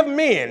forgive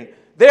men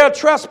their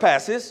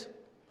trespasses,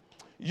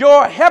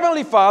 your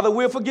heavenly Father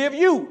will forgive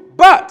you.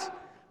 But,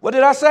 what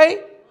did I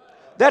say?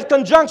 That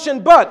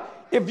conjunction,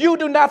 but, if you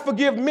do not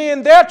forgive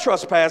men their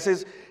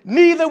trespasses,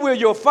 neither will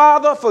your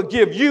Father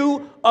forgive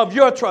you of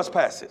your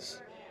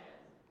trespasses.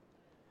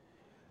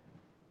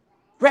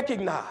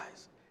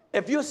 Recognize,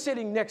 if you're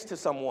sitting next to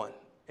someone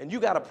and you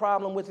got a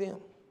problem with them,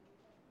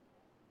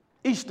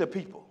 Easter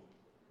people,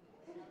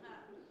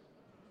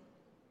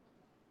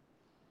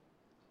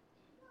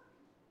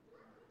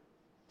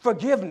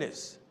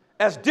 forgiveness,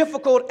 as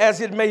difficult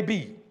as it may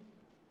be,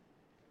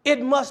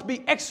 it must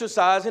be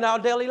exercised in our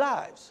daily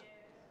lives.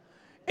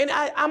 And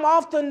I'm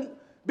often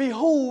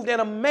behooved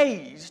and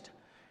amazed,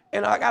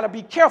 and I got to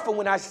be careful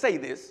when I say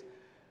this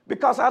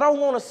because I don't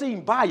want to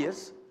seem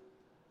biased,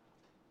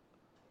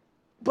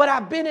 but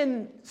I've been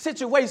in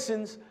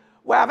situations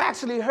where I've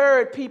actually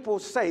heard people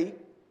say,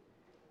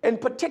 and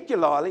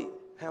particularly,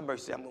 have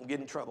mercy, I'm going to get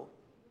in trouble.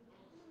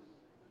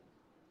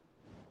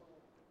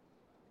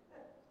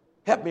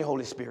 Help me,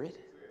 Holy Spirit.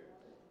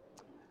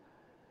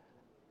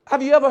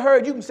 Have you ever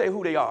heard, you can say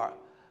who they are,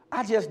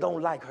 I just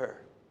don't like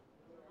her.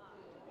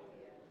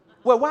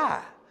 Well,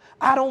 why?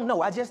 I don't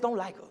know. I just don't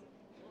like her.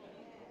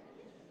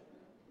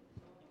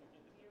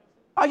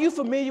 Are you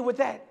familiar with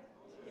that?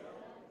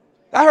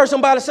 I heard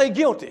somebody say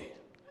guilty.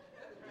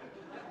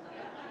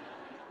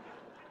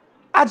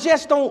 I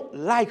just don't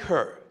like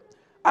her.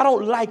 I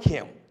don't like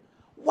him.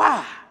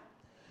 Why?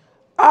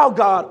 Our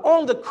God,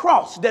 on the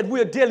cross that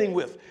we're dealing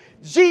with,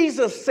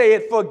 Jesus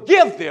said,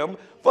 forgive them,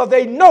 for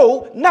they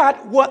know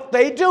not what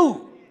they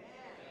do.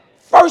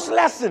 First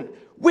lesson,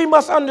 we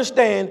must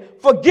understand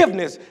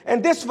forgiveness,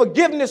 and this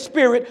forgiveness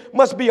spirit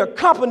must be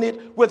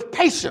accompanied with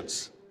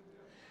patience.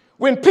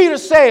 When Peter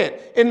said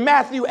in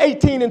Matthew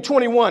 18 and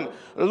 21,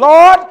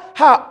 Lord,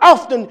 how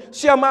often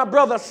shall my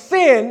brother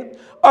sin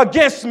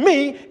against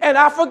me and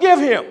I forgive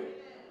him?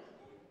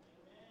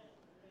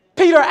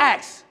 Peter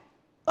asked,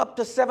 up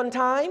to 7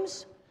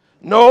 times?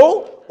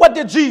 No. What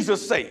did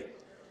Jesus say?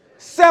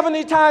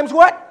 70 times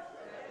what?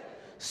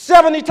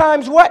 70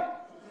 times what?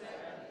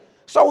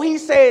 So he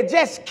said,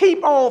 just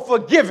keep on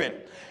forgiving.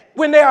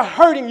 When they're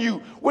hurting you,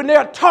 when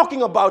they're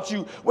talking about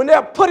you, when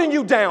they're putting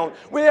you down,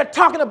 when they're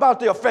talking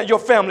about your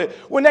family,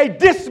 when they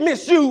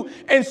dismiss you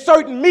in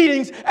certain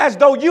meetings as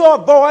though your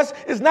voice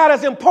is not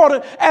as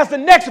important as the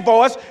next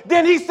voice,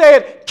 then he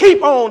said,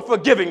 keep on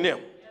forgiving them.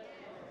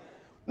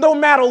 No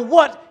matter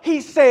what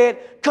he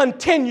said,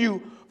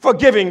 continue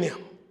forgiving them.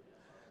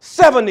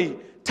 70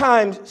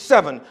 times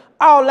 7.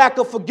 Our lack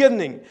of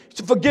forgiving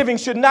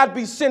should not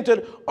be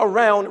centered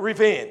around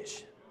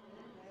revenge.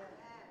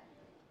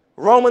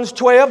 Romans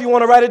 12, you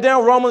want to write it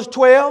down? Romans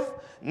 12,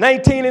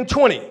 19 and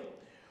 20.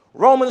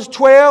 Romans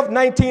 12,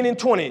 19 and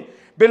 20.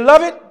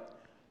 Beloved,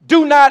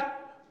 do not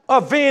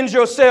avenge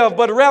yourself,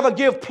 but rather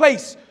give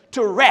place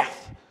to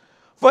wrath.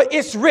 For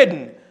it's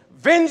written,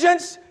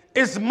 vengeance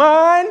is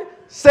mine,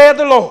 said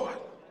the Lord.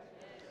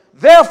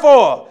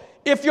 Therefore,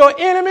 if your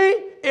enemy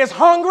is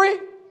hungry,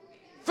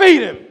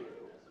 feed him.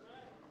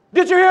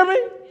 Did you hear me?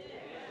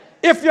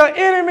 If your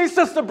enemy,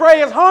 Sister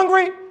Bray, is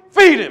hungry,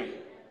 feed him.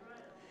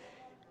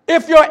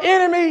 If your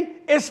enemy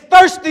is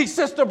thirsty,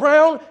 Sister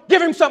Brown,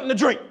 give him something to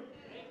drink.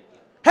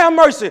 Have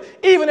mercy.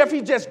 Even if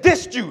he just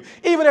dissed you,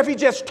 even if he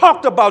just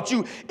talked about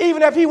you,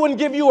 even if he wouldn't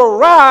give you a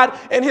ride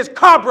and his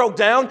car broke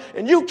down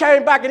and you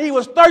came back and he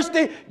was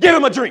thirsty, give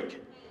him a drink.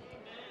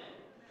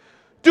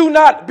 Do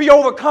not be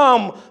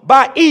overcome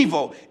by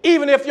evil.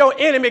 Even if your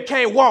enemy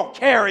can't walk,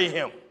 carry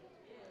him.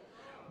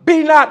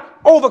 Be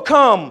not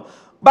overcome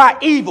by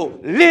evil.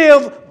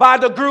 Live by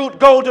the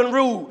golden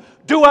rule.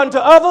 Do unto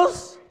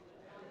others.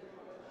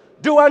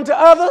 Do unto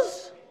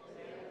others.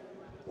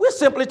 We're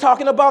simply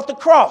talking about the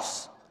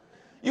cross.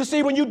 You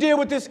see, when you deal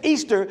with this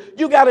Easter,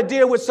 you got to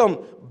deal with some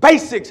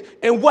basics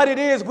and what it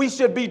is we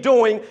should be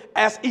doing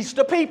as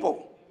Easter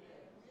people.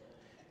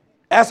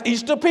 As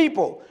Easter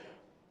people.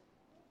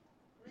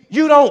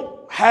 You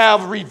don't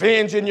have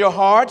revenge in your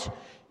heart.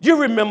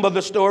 You remember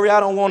the story. I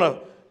don't want to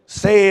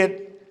say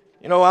it.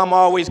 You know, I'm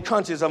always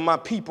conscious of my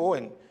people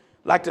and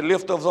like to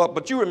lift those up.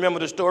 But you remember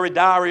the story,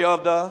 Diary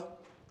of the...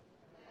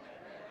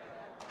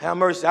 Have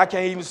mercy. I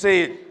can't even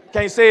say it.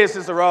 Can't say it,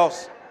 Sister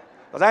Ross,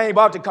 because I ain't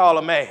about to call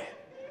her mad.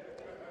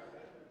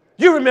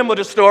 You remember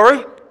the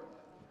story.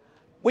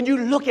 When you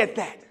look at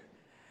that.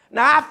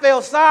 Now, I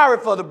felt sorry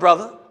for the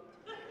brother.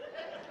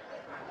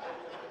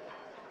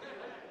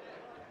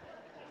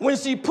 When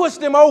she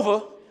pushed him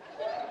over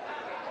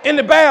in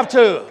the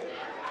bathtub.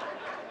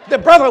 The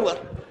brother was...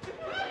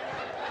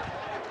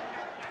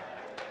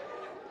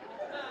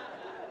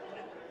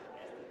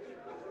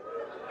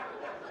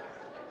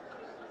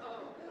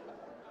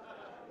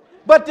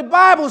 But the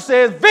Bible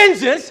says,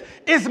 vengeance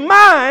is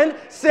mine,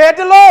 said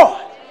the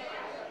Lord.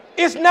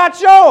 It's not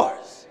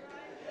yours.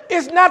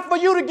 It's not for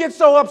you to get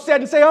so upset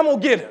and say, I'm going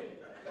to get him.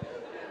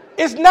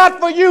 It's not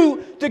for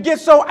you to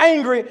get so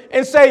angry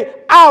and say,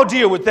 I'll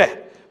deal with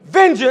that.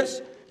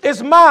 Vengeance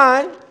is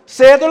mine,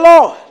 said the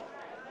Lord.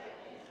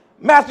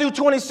 Matthew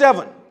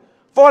 27,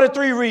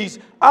 43 reads,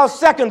 our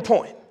second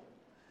point.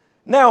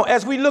 Now,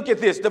 as we look at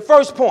this, the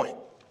first point.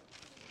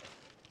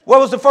 What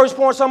was the first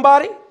point,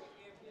 somebody?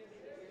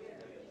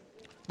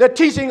 The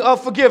teaching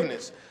of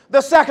forgiveness.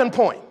 The second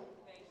point.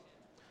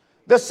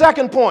 The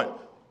second point.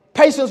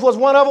 Patience was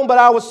one of them, but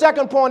our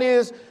second point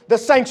is the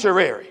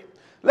sanctuary.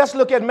 Let's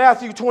look at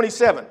Matthew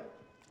 27.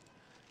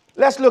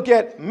 Let's look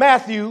at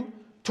Matthew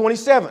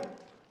 27.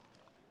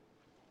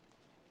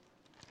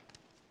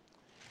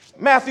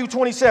 Matthew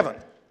 27,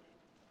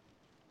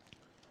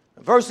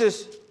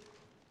 verses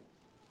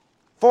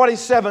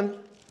 47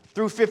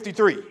 through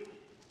 53.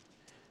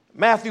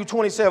 Matthew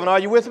 27, are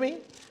you with me?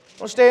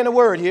 I'll stay in the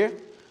word here.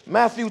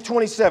 Matthew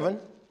 27,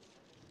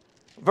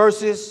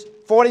 verses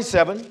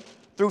 47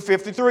 through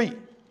 53.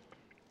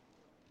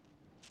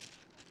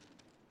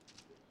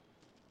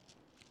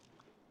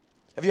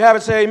 If you have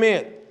it, say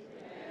amen. Amen.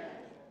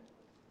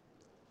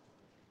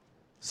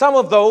 Some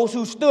of those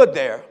who stood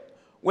there,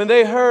 when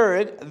they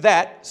heard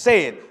that,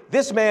 said,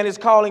 this man is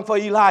calling for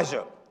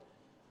Elijah.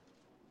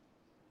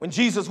 When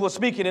Jesus was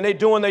speaking and they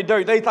doing their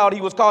dirt, they thought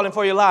he was calling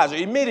for Elijah.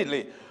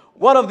 Immediately,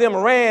 one of them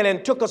ran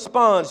and took a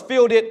sponge,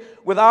 filled it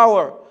with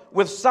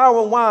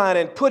sour wine,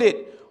 and put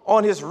it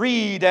on his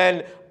reed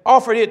and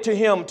offered it to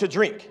him to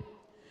drink.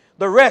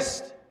 The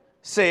rest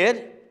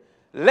said,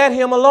 let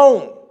him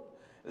alone.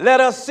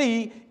 Let us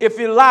see if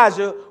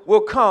Elijah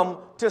will come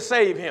to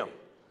save him.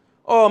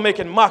 Oh,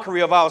 making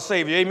mockery of our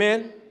Savior.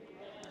 Amen.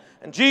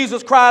 And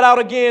Jesus cried out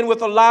again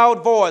with a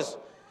loud voice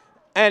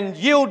and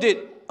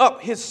yielded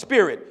up his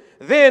spirit.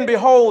 Then,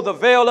 behold, the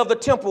veil of the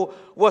temple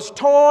was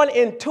torn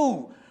in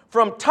two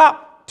from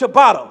top to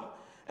bottom,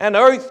 and the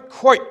earth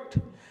quaked,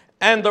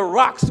 and the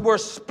rocks were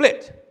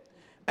split,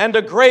 and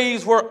the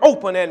graves were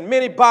open, and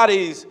many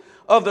bodies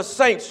of the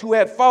saints who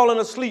had fallen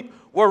asleep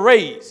were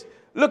raised.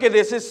 Look at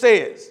this. It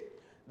says,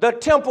 the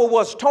temple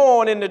was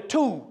torn into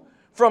two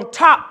from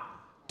top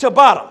to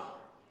bottom.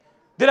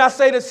 Did I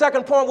say the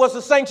second point was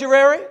the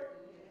sanctuary?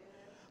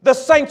 The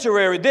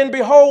sanctuary. Then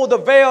behold, the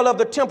veil of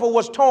the temple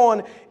was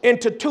torn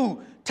into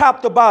two,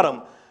 top to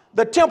bottom.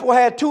 The temple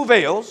had two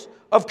veils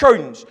of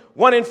curtains,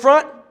 one in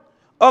front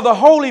of the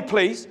holy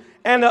place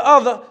and the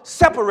other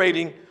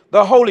separating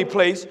the holy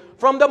place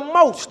from the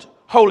most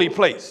holy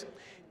place.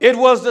 It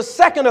was the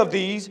second of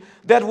these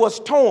that was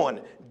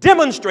torn,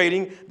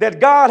 demonstrating that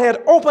God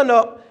had opened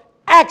up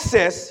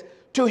access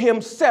to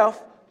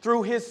himself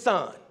through his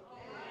son.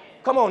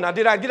 Come on now,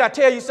 did I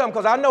tell you something?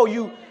 Because I know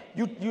you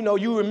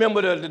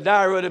remember the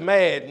Diary of the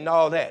Mad and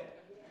all that.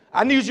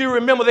 I need you to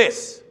remember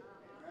this.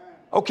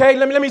 Okay,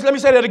 let me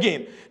say that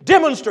again.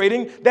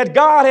 Demonstrating that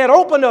God had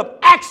opened up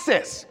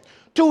access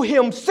to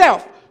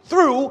himself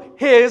through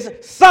his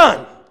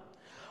son.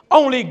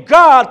 Only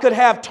God could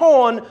have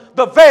torn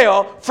the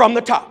veil from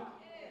the top.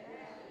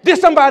 Did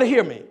somebody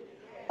hear me?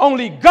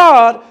 Only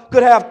God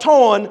could have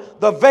torn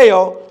the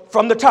veil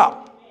from the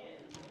top.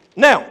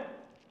 Now,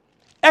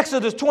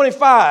 Exodus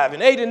 25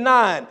 and 8 and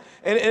 9,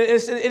 and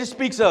it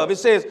speaks of, it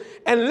says,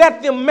 and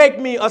let them make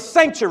me a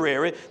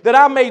sanctuary that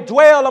I may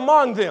dwell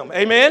among them.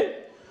 Amen.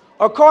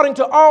 According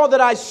to all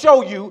that I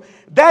show you,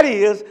 that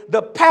is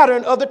the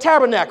pattern of the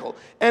tabernacle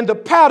and the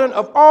pattern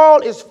of all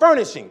its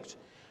furnishings.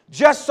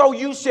 Just so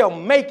you shall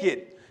make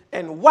it.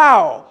 And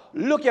wow,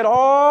 look at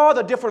all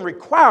the different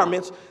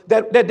requirements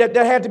that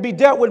had to be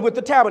dealt with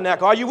the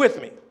tabernacle. Are you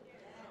with me?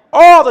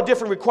 All the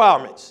different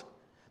requirements.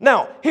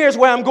 Now, here's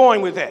where I'm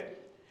going with that.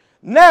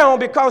 Now,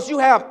 because you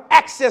have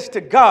access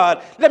to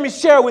God, let me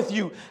share with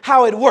you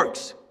how it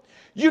works.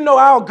 You know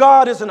our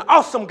God is an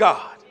awesome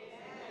God.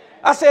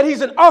 I said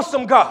he's an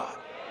awesome God.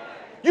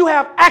 You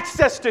have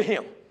access to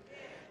him.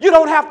 You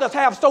don't have to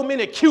have so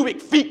many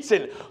cubic feet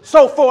and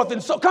so forth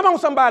and so. Come on,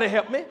 somebody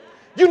help me.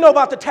 You know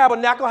about the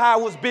tabernacle, how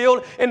it was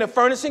built and the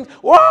furnishings.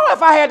 Well,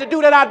 if I had to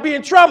do that, I'd be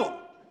in trouble.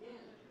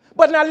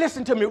 But now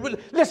listen to me.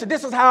 Listen,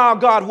 this is how our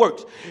God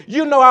works.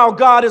 You know our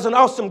God is an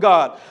awesome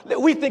God.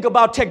 We think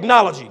about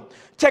technology.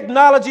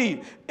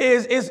 Technology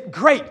is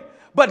great,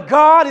 but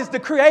God is the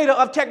creator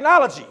of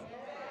technology.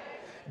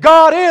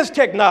 God is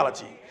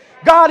technology.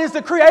 God is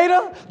the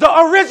creator, the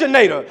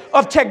originator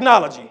of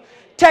technology.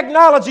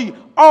 Technology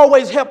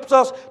always helps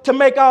us to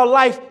make our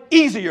life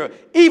easier,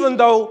 even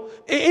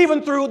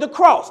through the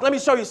cross. Let me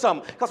show you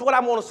something, because what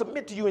I want to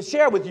submit to you and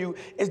share with you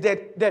is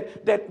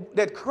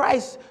that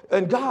Christ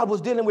and God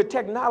was dealing with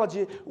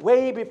technology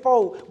way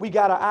before we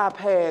got an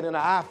iPad and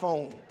an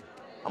iPhone.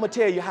 I'm going to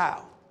tell you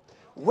how.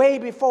 Way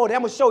before that,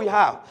 I'm going to show you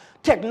how.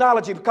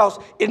 Technology, because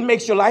it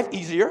makes your life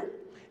easier.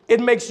 It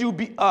makes you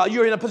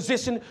you're in a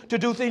position to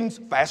do things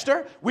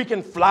faster. We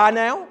can fly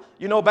now.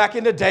 You know, back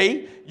in the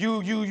day,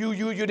 you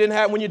didn't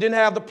have, when you didn't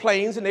have the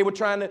planes and they were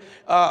trying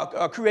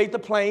to create the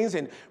planes,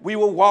 and we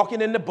were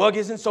walking in the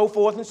buggies and so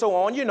forth and so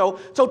on, you know.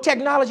 So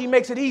technology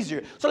makes it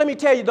easier. So let me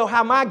tell you, though,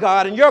 how my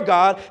God and your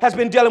God has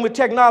been dealing with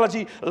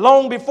technology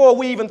long before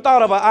we even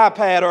thought of an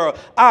iPad or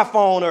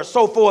iPhone or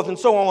so forth and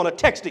so on, or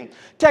texting.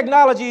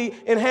 Technology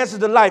enhances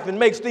the life and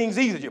makes things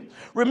easier.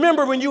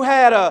 Remember when you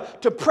had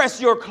to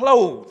press your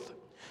clothes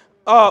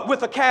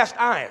with a cast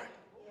iron?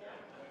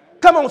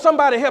 Come on,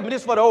 somebody help me.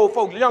 This is for the old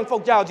folks. The young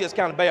folks, y'all just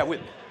kind of bear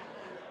with me.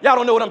 Y'all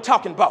don't know what I'm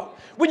talking about.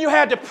 When you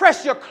had to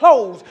press your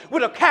clothes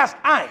with a cast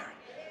iron.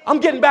 I'm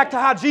getting back to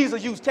how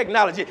Jesus used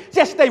technology.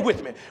 Just stay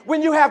with me.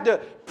 When you have to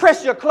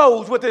press your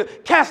clothes with a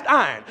cast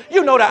iron,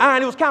 you know the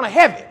iron, it was kind of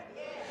heavy.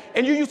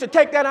 And you used to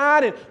take that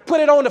iron and put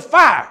it on the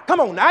fire.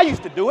 Come on, now I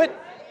used to do it.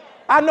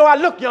 I know I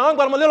look young,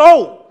 but I'm a little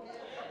old.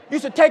 You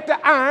used to take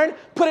the iron,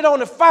 put it on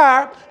the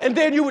fire, and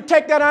then you would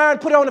take that iron,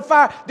 put it on the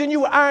fire, then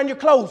you would iron your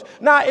clothes.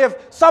 Now,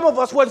 if some of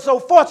us wasn't so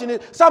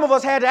fortunate, some of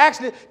us had to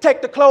actually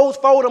take the clothes,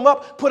 fold them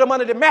up, put them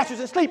under the mattress,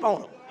 and sleep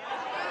on them.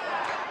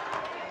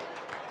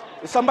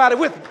 Is somebody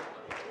with me?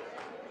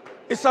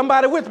 Is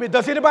somebody with me?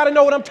 Does anybody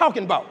know what I'm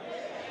talking about?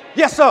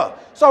 Yes, sir.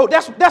 So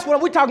that's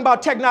what we're talking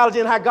about, technology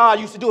and how God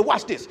used to do it.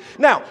 Watch this.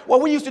 Now,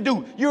 what we used to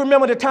do, you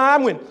remember the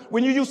time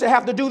when you used to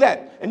have to do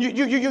that? And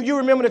you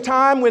remember the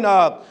time when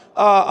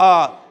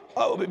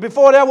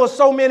before there was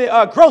so many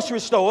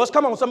grocery stores.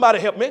 Come on, somebody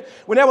help me.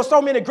 When there were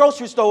so many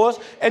grocery stores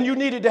and you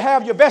needed to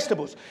have your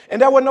vegetables.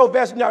 And there were no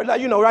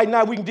vegetables. You know, right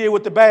now we can deal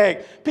with the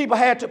bag. People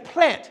had to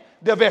plant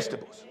their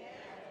vegetables.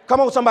 Come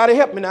on, somebody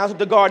help me now,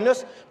 the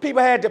gardeners.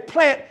 People had to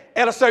plant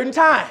at a certain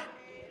time.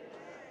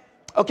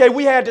 Okay,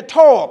 we had to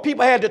toil.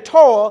 People had to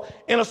toil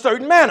in a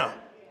certain manner.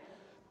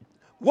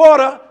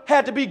 Water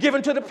had to be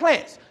given to the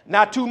plants.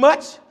 Not too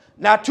much,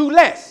 not too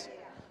less.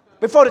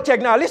 Before the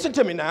technology, listen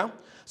to me now.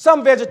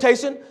 Some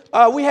vegetation,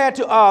 we had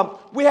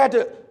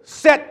to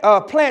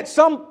plant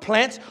some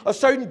plants a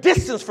certain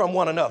distance from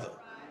one another.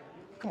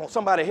 Come on,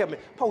 somebody help me.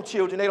 Poor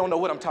children, they don't know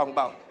what I'm talking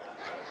about.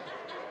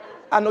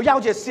 I know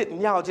y'all just sit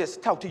and y'all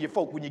just talk to your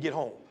folk when you get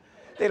home.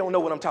 They don't know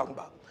what I'm talking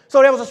about.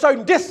 So there was a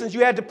certain distance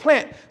you had to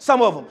plant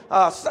some of them,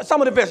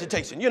 some of the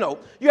vegetation, you know.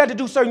 You had to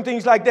do certain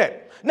things like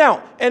that.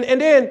 Now, and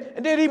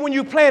then even when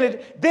you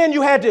planted, then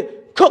you had to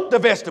cook the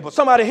vegetables.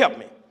 Somebody help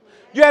me.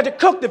 You had to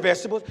cook the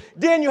vegetables.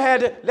 Then you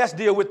had to, let's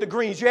deal with the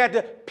greens. You had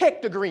to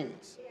pick the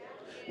greens.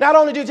 Not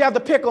only did you have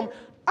to pick them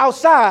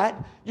outside,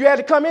 you had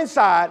to come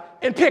inside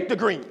and pick the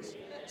greens.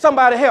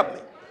 Somebody help me.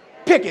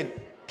 Picking.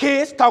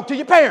 Kids, talk to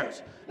your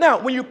parents. Now,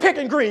 when you're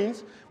picking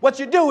greens, what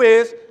you do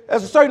is,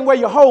 there's a certain way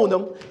you hold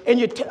them, and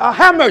you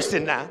have mercy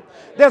now.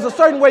 There's a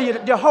certain way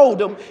you hold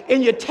them,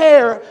 and you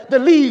tear the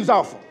leaves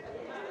off them.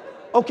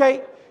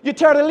 Okay? You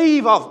tear the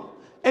leaf off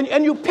them,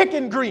 and you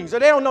picking greens. So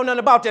they don't know nothing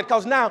about that,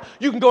 because now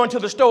you can go into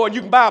the store and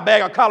you can buy a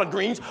bag of collard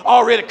greens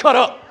already cut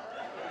up.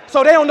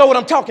 So they don't know what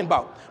I'm talking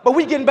about. But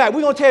we getting back.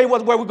 We're going to tell you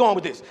where we're going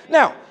with this.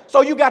 Now,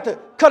 so you got to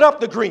cut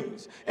up the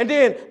greens. And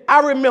then I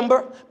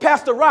remember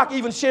Pastor Rock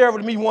even shared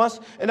with me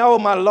once, and oh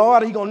my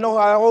Lord, he going to know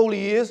how old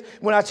he is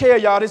when I tell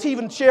y'all this. He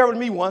even shared with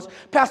me once.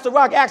 Pastor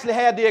Rock actually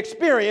had the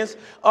experience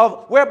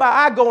of whereby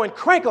I go and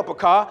crank up a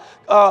car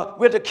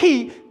with a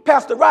key.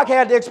 Pastor Rock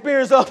had the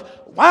experience of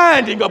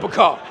winding up a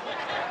car.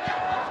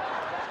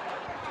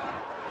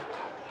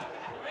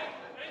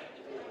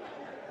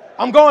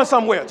 I'm going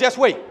somewhere. Just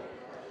wait.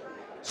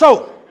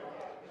 So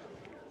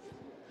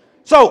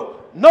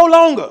no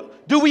longer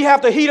do we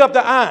have to heat up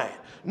the iron.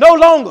 No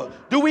longer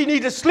do we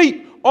need to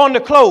sleep on the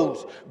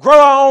clothes, grow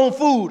our own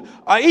food,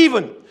 or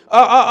even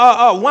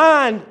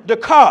wind the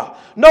car.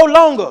 No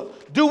longer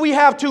do we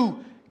have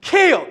to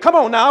kill. Come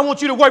on now, I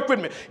want you to work with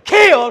me.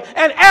 Kill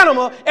an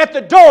animal at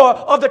the door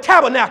of the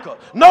tabernacle.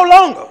 No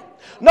longer.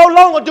 No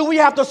longer do we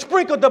have to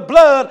sprinkle the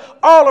blood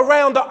all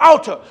around the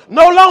altar.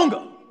 No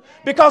longer.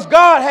 Because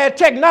God had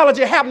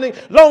technology happening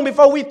long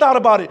before we thought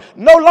about it.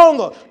 No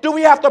longer do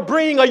we have to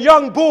bring a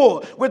young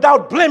bull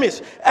without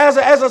blemish as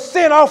a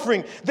sin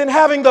offering, than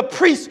having the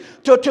priest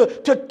to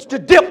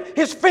dip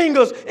his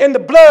fingers in the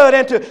blood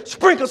and to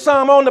sprinkle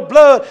some on the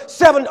blood,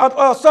 some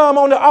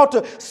on the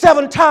altar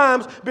 7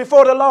 times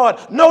before the Lord.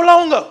 No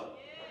longer.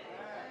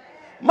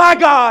 My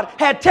God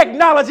had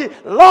technology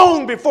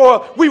long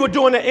before we were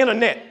doing the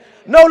internet.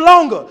 No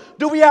longer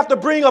do we have to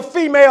bring a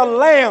female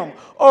lamb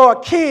or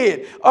a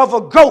kid of a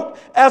goat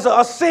as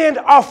a sin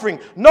offering.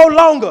 No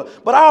longer.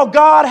 But our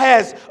God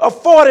has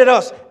afforded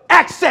us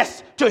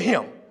access to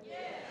him.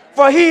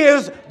 For he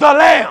is the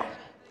Lamb.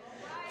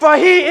 For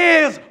he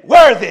is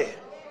worthy.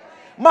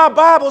 My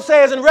Bible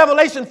says in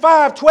Revelation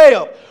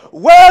 5:12,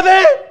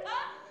 worthy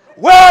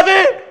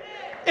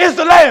is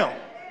the Lamb.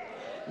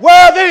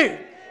 Worthy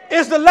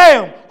is the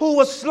Lamb who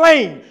was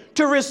slain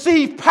to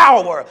receive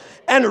power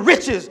and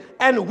riches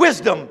and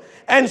wisdom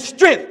and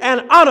strength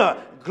and honor,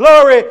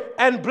 glory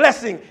and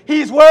blessing.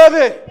 He's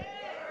worthy.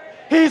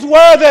 He's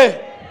worthy.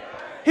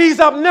 He's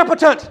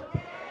omnipotent.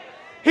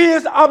 He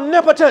is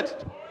omnipotent.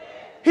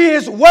 He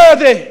is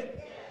worthy.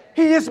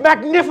 He is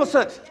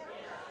magnificent.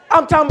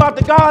 I'm talking about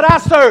the God I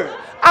serve.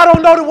 I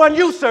don't know the one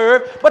you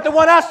serve, but the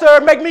one I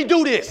serve make me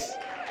do this.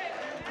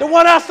 The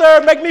one I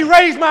serve make me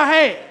raise my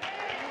hand.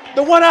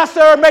 The one I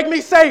serve make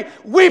me say,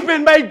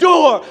 weeping may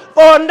endure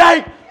for a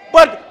night,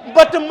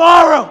 but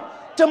tomorrow,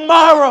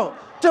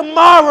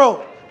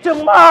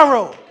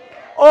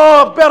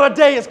 oh, a better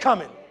day is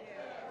coming.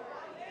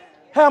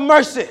 Have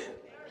mercy.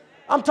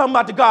 I'm talking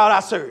about the God I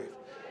serve.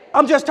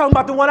 I'm just talking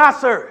about the one I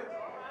serve.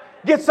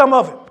 Get some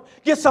of him.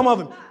 Get some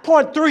of him.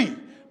 Point three.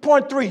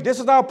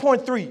 This is our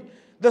point 3.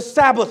 The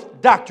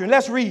Sabbath doctrine.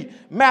 Let's read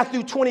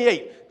Matthew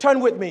 28. Turn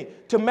with me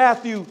to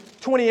Matthew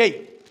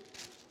 28.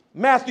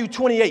 Matthew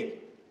 28.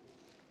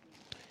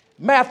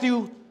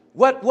 Matthew,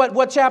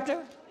 what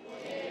chapter?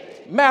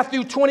 28.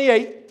 Matthew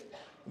 28,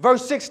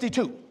 verse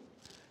 62.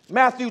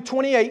 Matthew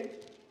 28,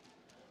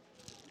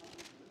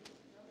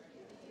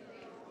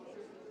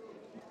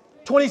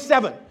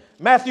 27.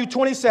 Matthew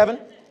 27.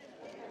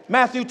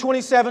 Matthew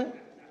 27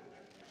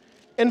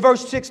 in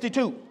verse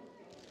 62.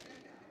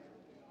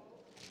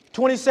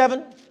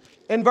 27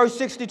 in verse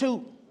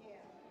 62.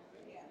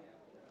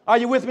 Are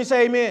you with me?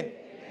 Say amen. Amen.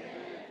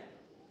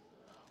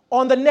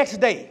 On the next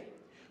day,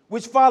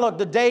 which followed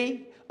the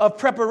day of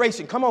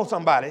preparation. Come on,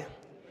 somebody.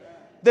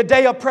 The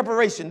day of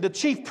preparation, the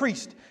chief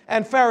priests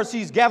and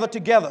Pharisees gathered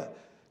together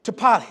to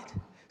Pilate,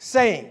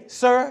 saying,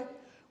 Sir,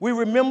 we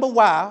remember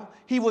while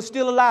he was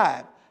still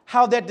alive,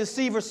 how that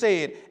deceiver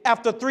said,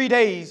 after 3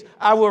 days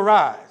I will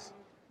rise,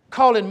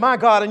 calling my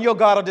God and your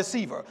God a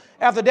deceiver.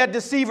 After that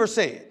deceiver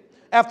said,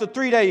 after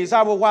 3 days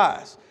I will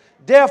rise.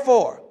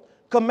 Therefore,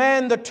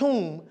 command the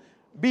tomb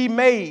be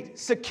made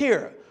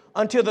secure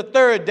until the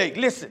third day.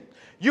 Listen,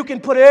 you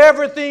can put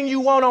everything you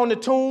want on the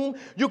tomb.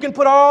 You can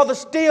put all the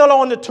steel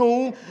on the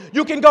tomb.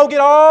 You can go get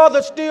all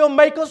the steel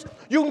makers.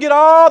 You can get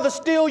all the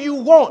steel you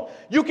want.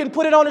 You can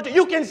put it on the tomb.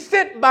 You can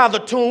sit by the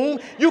tomb.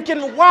 You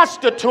can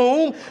watch the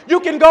tomb. You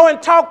can go and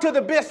talk to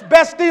the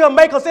best steel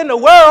makers in the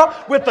world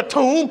with the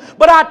tomb.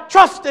 But I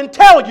trust and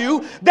tell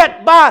you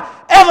that by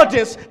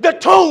evidence, the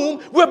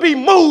tomb will be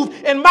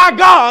moved and my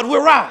God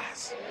will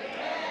rise.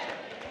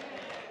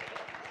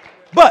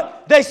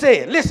 But they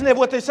said, listen to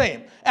what they're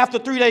saying. After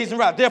 3 days and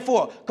rise,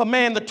 therefore,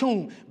 command the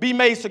tomb be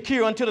made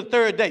secure until the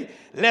third day,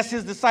 lest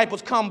his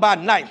disciples come by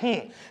night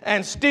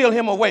and steal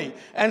him away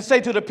and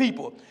say to the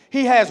people,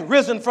 he has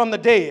risen from the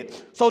dead.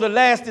 So the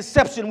last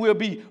deception will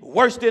be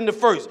worse than the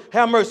first.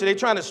 Have mercy. They're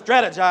trying to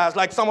strategize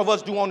like some of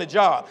us do on the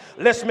job.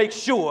 Let's make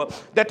sure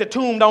that the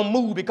tomb don't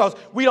move because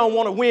we don't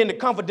want to win the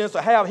confidence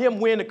or have him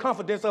win the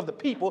confidence of the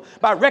people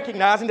by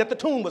recognizing that the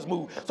tomb was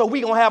moved. So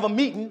we're going to have a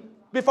meeting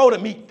before the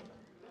meeting.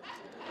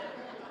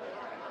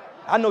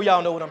 I know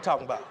y'all know what I'm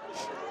talking about.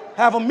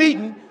 Have a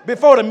meeting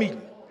before the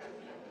meeting.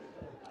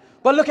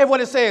 But look at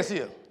what it says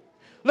here.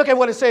 Look at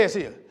what it says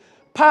here.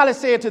 Pilate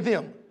said to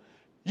them,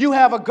 you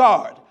have a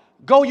guard.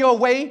 Go your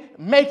way,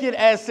 make it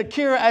as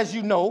secure as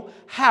you know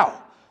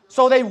how.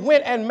 So they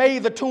went and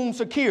made the tomb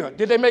secure.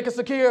 Did they make it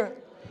secure?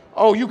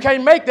 Oh, you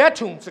can't make that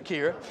tomb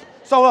secure.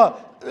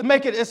 So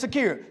make it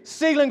secure.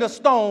 Sealing the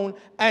stone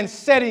and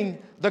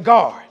setting the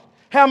guard.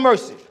 Have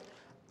mercy.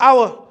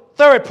 Our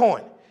third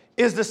point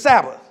is the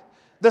Sabbath.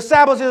 The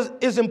Sabbath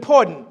is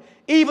important.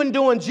 Even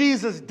during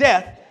Jesus'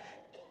 death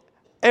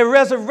and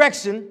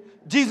resurrection,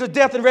 Jesus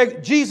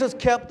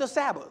kept the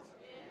Sabbath.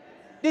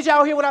 Did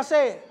y'all hear what I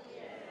said?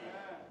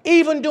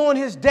 Even during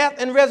his death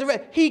and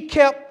resurrection, he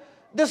kept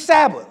the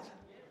Sabbath.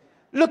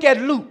 Look at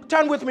Luke.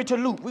 Turn with me to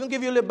Luke. We're going to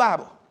give you a little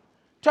Bible.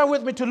 Turn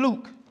with me to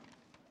Luke.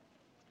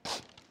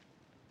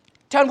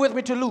 Turn with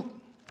me to Luke.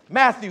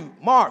 Matthew,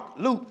 Mark,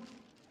 Luke.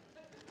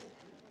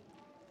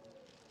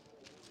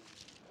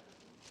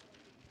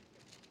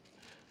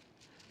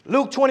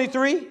 Luke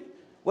 23,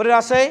 what did I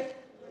say?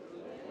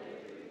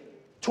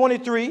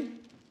 23,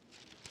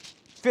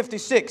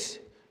 56,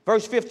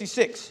 verse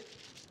 56.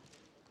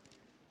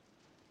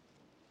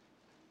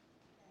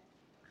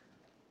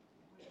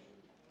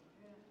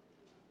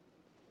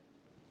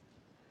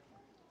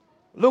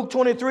 Luke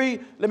 23,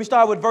 let me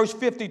start with verse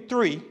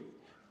 53.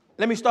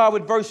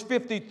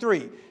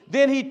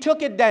 Then he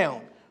took it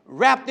down,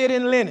 wrapped it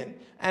in linen,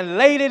 and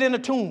laid it in a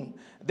tomb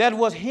that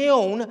was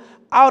hewn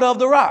out of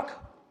the rock,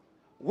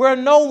 where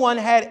no one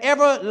had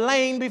ever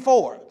lain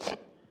before.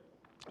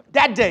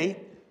 That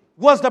day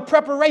was the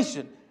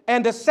preparation,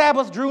 and the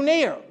Sabbath drew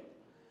near.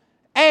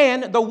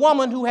 And the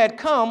woman who had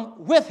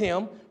come with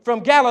him from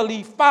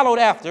Galilee followed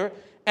after,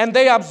 and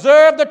they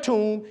observed the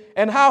tomb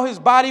and how his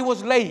body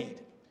was laid.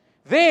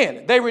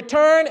 Then they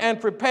returned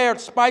and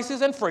prepared spices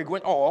and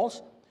fragrant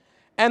oils,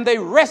 and they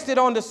rested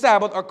on the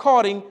Sabbath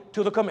according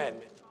to the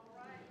commandment.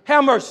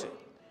 Have mercy.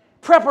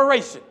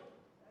 Preparation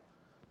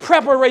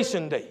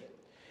day.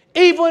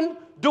 Even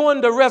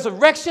during the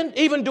resurrection,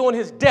 even during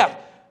his death,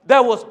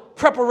 there was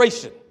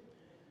preparation.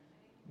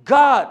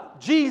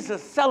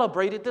 Jesus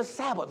celebrated the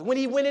Sabbath. When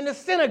he went in the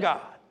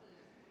synagogue,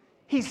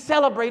 he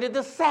celebrated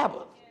the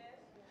Sabbath.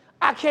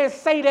 I can't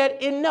say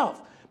that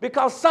enough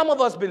because some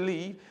of us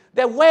believe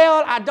that,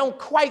 well, I don't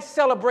quite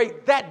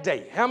celebrate that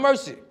day. Have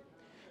mercy.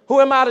 Who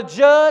am I to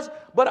judge?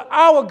 But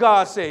our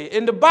God says,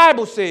 and the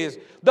Bible says,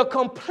 the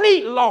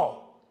complete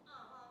law,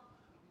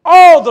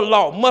 all the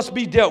law must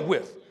be dealt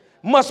with.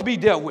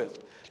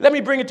 Let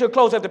me bring it to a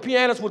close as the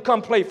pianist would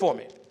come play for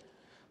me.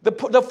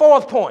 The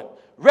fourth point,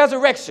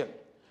 resurrection,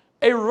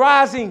 a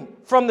rising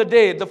from the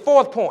dead. The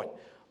fourth point,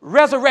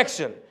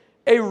 resurrection,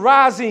 a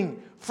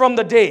rising from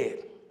the dead.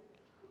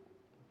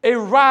 A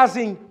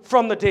rising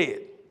from the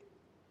dead.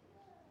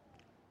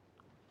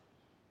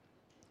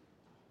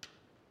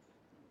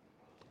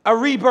 A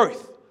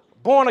rebirth,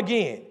 born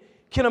again.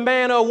 Can a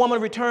man or a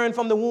woman return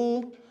from the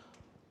womb?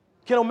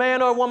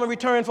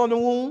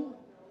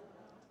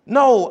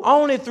 No,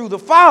 only through the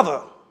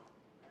Father.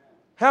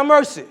 Have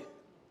mercy.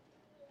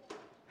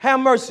 Have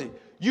mercy.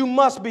 You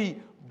must be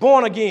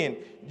born again.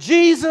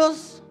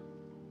 Jesus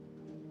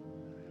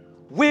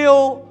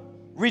will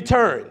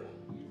return.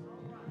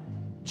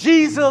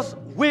 Jesus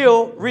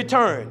will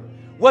return.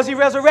 Was he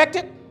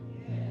resurrected?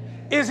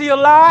 Is he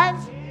alive?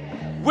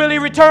 Will he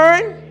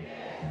return?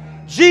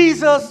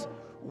 Jesus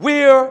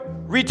will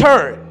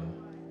return.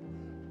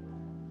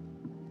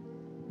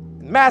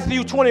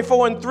 Matthew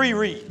 24:3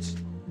 reads.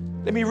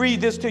 Let me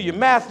read this to you.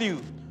 Matthew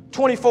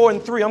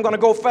 24:3. I'm going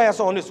to go fast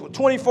on this one.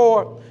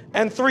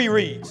 24:3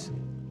 reads.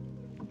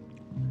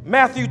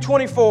 Matthew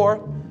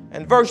 24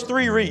 and verse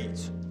 3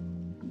 reads.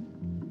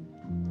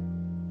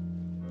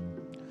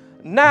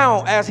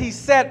 Now, as he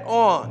sat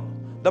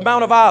on the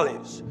Mount of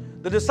Olives,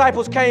 the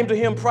disciples came to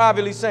him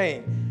privately,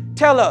 saying,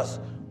 "Tell us,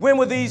 when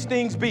will these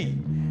things be?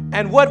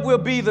 And what will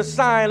be the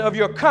sign of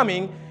your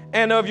coming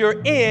and of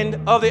your end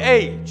of the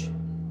age?"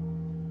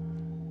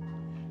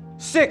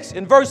 6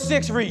 in verse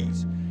 6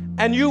 reads,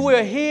 "And you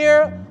will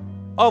hear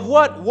of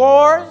what?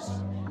 Wars?"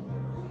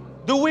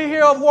 Do we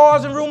hear of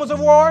wars and rumors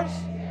of wars?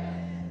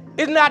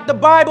 Is not the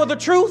Bible the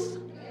truth?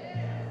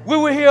 We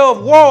will hear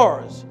of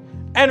wars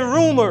and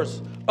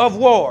rumors of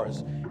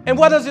wars. And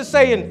what does it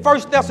say in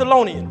 1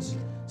 Thessalonians?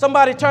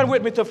 Somebody turn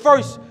with me to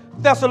 1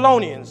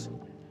 Thessalonians.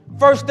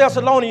 1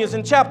 Thessalonians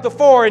in chapter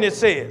 4, and it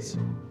says,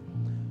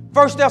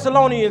 1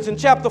 Thessalonians in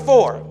chapter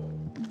 4,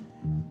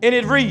 and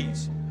it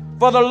reads,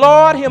 "For the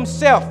Lord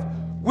himself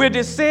will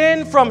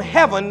descend from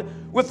heaven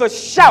with a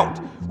shout,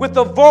 with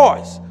the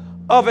voice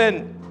of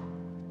an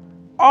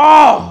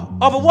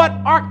what?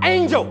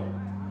 Archangel.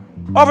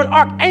 Of an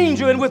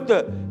archangel, and with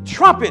the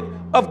trumpet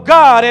of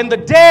God, and the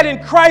dead in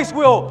Christ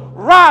will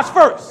rise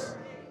first."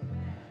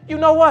 You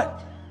know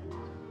what?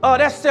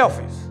 That's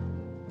selfish.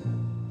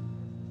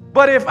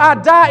 But if I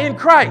die in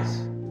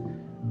Christ,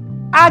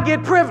 I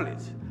get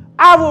privilege.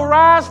 I will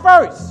rise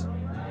first.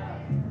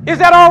 Is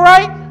that all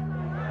right?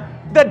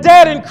 The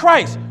dead in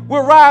Christ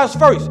will rise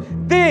first.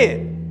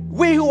 Then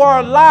we who are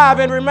alive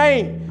and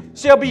remain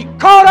shall be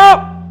caught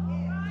up.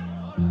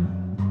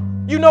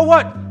 You know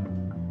what?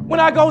 When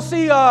I go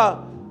see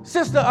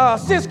Sister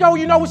Cisco,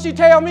 you know what she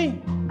tell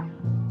me?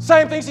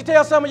 Same thing she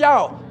tells some of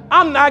y'all.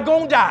 I'm not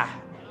going to die.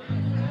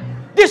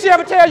 Did she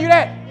ever tell you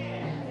that?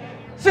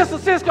 Sister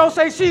Cisco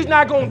says she's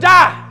not going to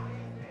die.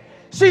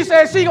 She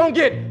says she's going to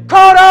get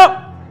caught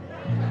up.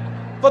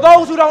 For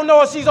those who don't know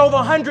her, she's over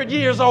 100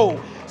 years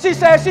old. She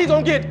says she's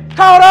going to get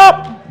caught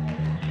up.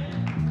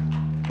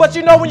 But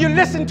you know, when you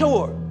listen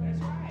to her,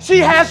 she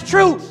has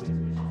truth.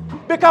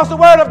 Because the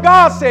word of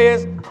God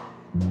says,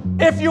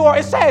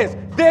 it says,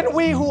 then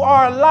we who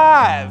are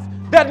alive.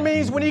 That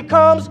means when he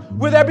comes,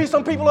 will there be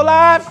some people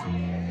alive?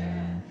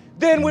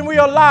 Then when we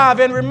are alive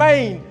and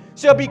remain,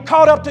 shall be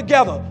caught up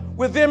together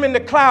with them in the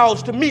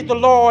clouds to meet the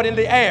Lord in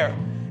the air.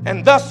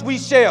 And thus we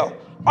shall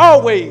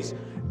always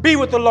be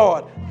with the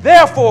Lord.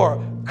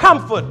 Therefore,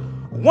 comfort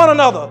one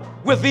another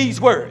with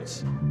these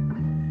words.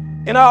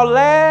 And our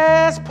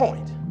last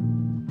point,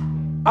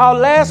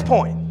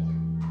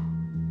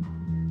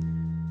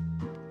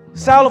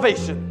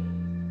 salvation.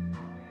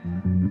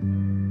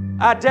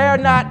 I dare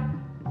not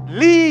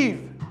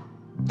leave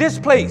this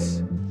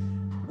place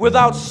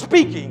without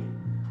speaking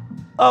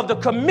of the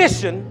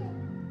commission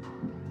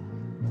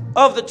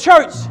of the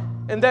church,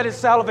 and that is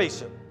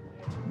salvation.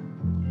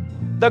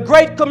 The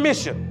Great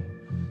Commission,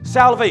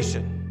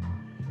 salvation.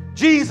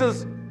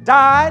 Jesus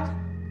died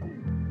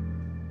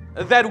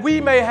that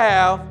we may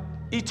have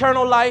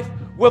eternal life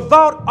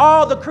without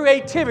all the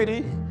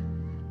creativity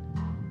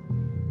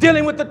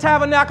dealing with the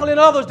tabernacle and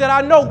others that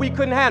I know we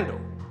couldn't handle.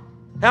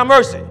 Have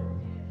mercy.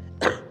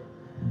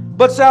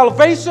 But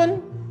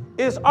salvation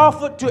is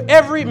offered to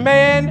every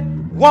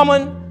man,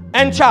 woman,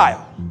 and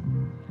child.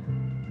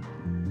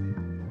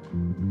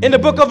 In the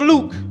book of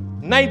Luke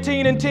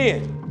 19 and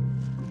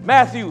 10,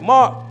 Matthew,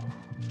 Mark,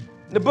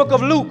 in the book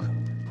of Luke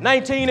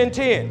 19 and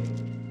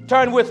 10,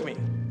 turn with me.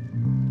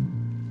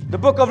 The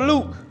book of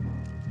Luke,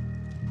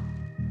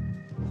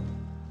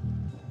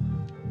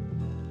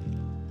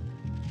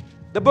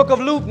 the book of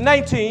Luke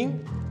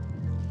 19,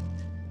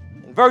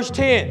 verse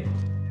 10.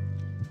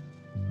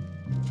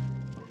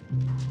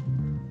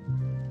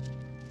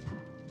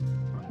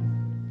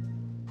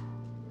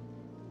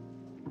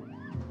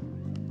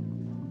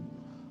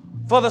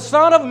 For the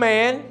Son of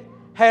Man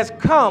has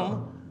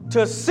come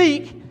to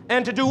seek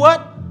and to do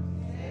what?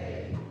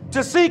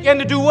 To seek and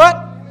to do what?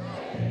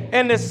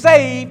 And to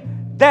save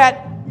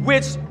that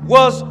which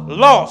was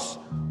lost.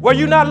 Were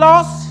you not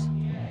lost?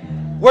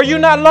 Were you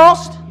not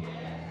lost?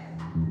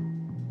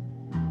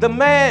 The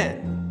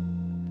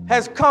man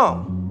has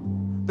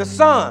come, the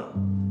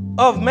Son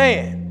of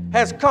Man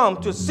has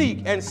come to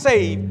seek and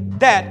save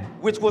that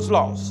which was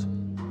lost.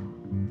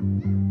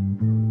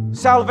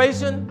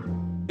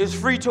 Salvation is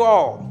free to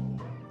all.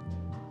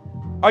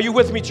 Are you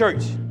with me,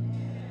 church?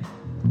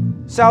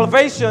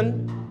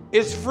 Salvation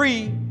is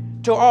free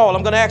to all.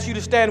 I'm going to ask you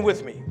to stand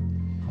with me.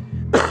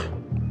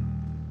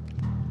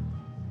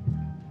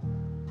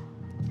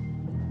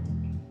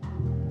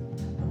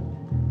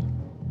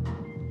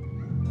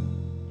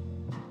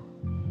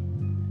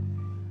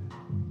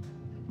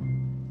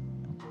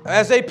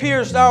 as they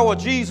pierced our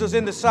Jesus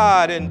in the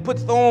side and put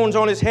thorns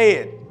on his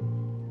head,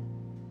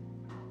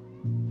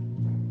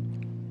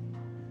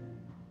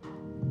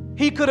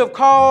 he could have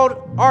called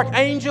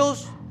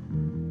archangels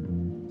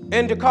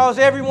and to cause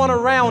everyone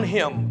around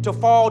him to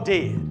fall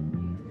dead.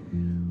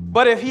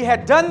 But if he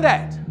had done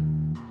that,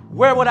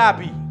 where would I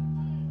be?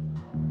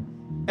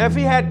 If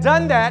he had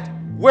done that,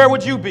 where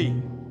would you be?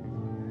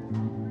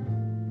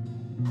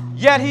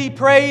 Yet he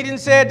prayed and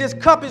said, this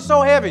cup is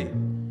so heavy.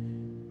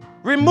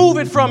 Remove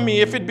it from me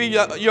if it be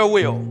your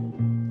will.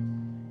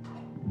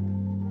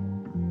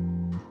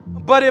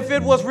 But if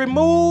it was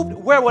removed,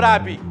 where would I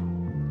be?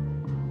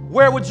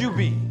 Where would you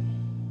be?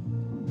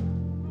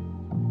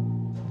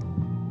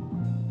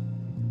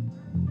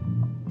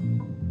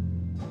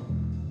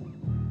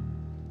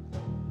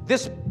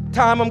 This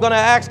time I'm going to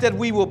ask that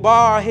we will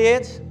bow our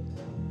heads.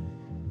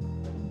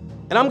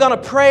 And I'm going to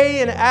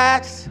pray and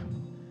ask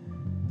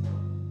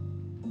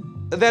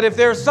that if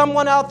there's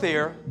someone out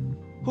there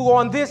who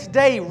on this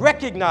day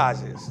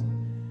recognizes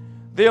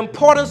the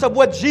importance of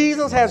what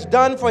Jesus has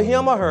done for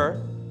him or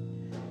her,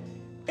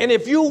 and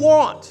if you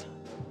want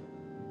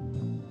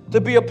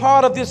to be a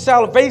part of this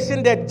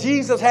salvation that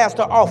Jesus has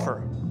to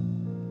offer,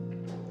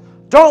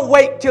 don't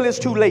wait till it's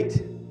too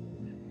late.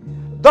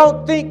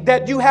 Don't think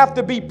that you have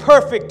to be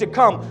perfect to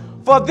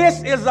come, for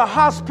this is a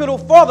hospital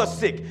for the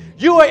sick.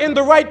 You are in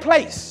the right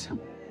place.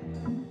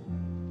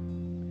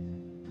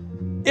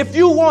 If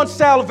you want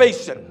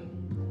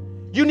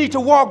salvation, you need to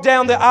walk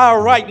down the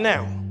aisle right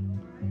now.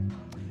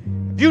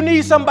 If you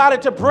need somebody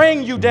to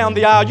bring you down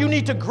the aisle, you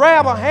need to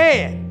grab a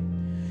hand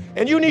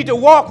and you need to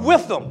walk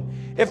with them.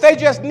 If they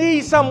just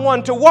need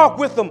someone to walk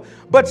with them,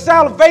 but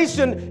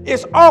salvation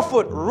is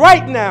offered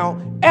right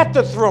now at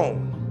the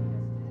throne.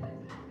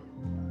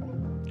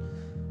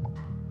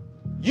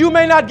 You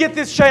may not get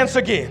this chance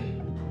again.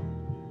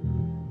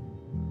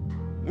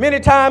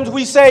 Many times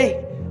we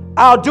say,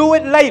 I'll do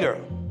it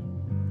later.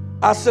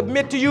 I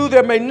submit to you,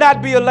 there may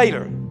not be a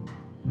later.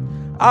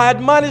 I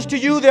admonish to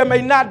you, there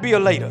may not be a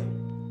later.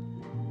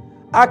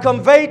 I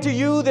convey to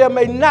you, there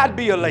may not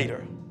be a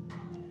later.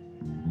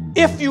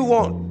 If you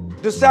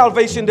want the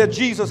salvation that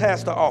Jesus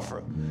has to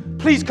offer,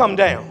 please come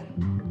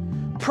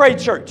down. Pray,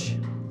 church.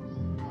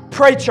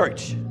 Pray,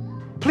 church.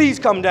 Please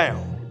come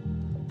down.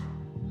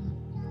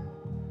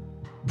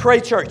 Pray,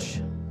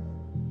 church.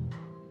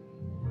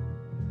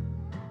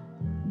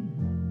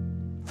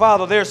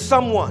 Father, there's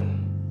someone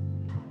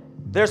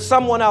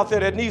out there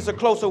that needs a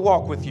closer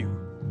walk with you.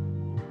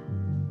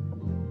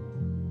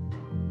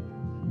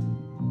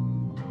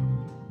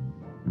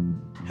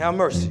 Have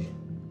mercy.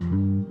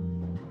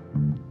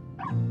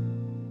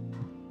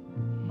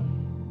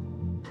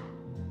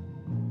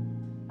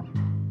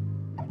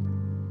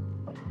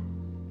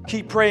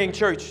 Keep praying,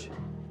 church.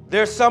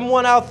 There's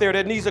someone out there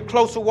that needs a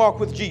closer walk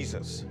with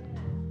Jesus.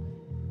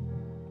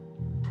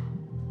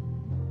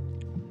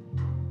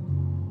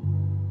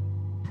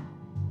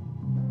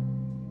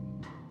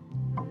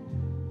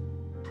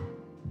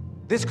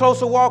 This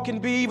closer walk can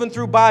be even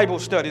through Bible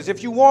studies.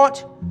 If you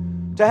want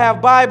to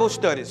have Bible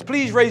studies,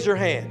 please raise your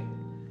hand.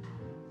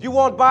 If you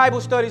want Bible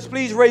studies,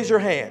 please raise your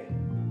hand.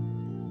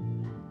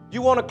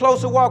 You want a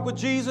closer walk with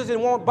Jesus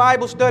and want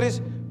Bible studies,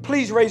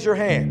 please raise your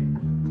hand.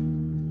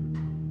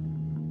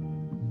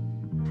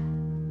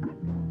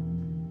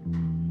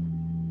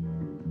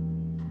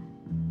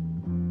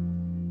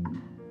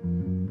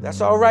 That's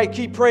all right.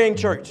 Keep praying,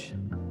 church.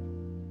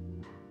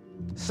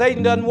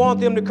 Satan doesn't want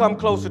them to come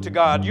closer to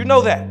God. You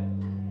know that.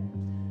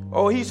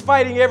 Oh, he's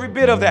fighting every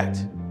bit of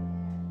that.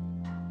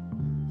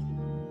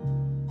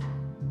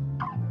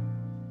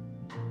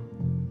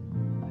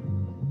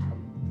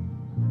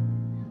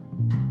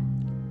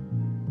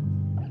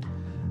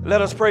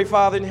 Let us pray.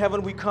 Father in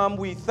heaven, we come.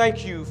 We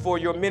thank you for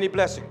your many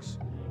blessings.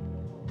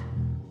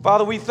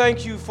 Father, we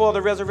thank you for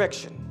the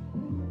resurrection.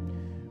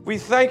 We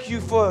thank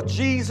you for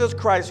Jesus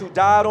Christ who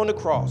died on the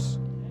cross.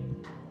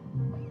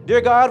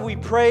 Dear God, we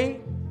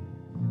pray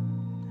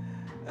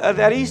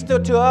that Easter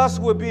to us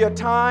will be a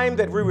time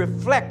that we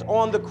reflect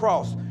on the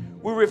cross.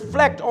 We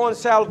reflect on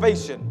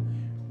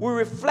salvation. We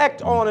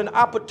reflect on an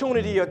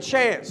opportunity, a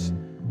chance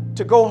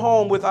to go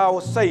home with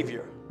our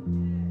Savior.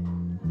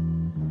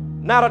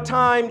 Not a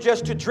time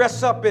just to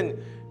dress up and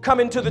come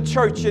into the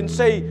church and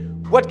say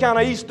what kind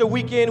of Easter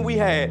weekend we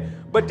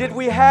had. But did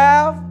we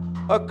have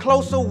a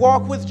closer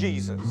walk with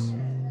Jesus?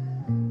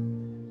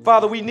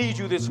 Father, we need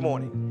you this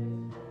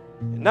morning.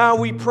 Now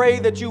we pray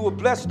that you will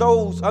bless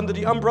those under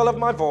the umbrella of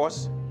my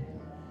voice.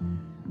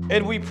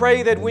 And we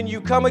pray that when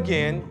you come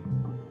again,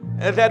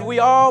 that we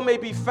all may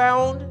be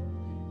found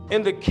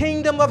in the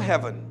kingdom of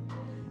heaven.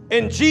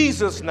 In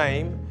Jesus'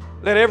 name,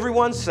 let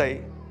everyone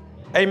say,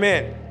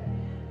 amen.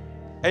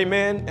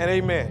 Amen and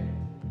amen.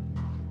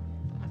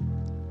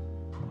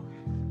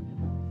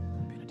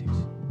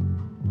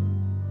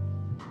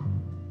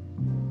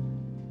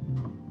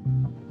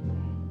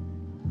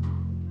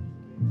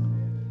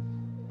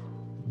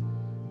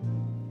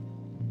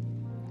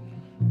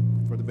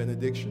 For the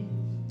benediction,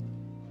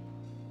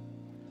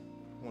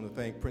 I want to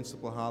thank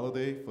Principal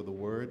Holiday for the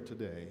word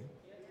today.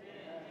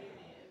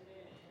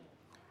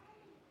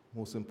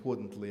 Most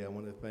importantly, I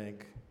want to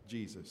thank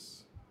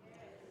Jesus.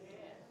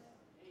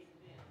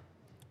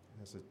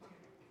 As a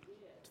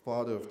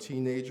father of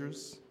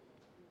teenagers,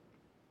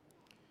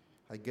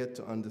 I get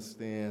to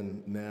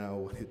understand now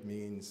what it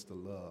means to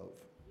love.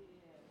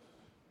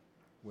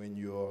 When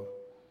your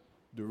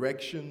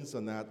directions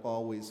are not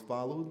always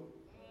followed,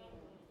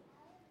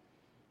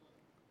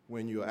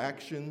 when your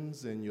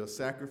actions and your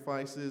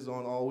sacrifices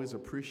aren't always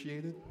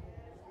appreciated,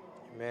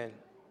 Amen.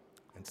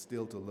 and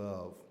still to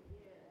love.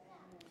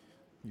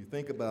 You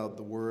think about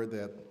the word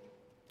that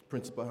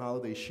Principal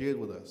Holiday shared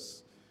with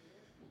us,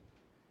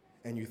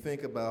 and you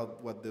think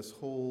about what this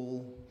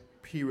whole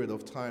period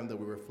of time that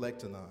we're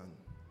reflecting on,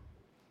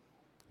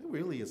 it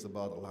really is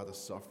about a lot of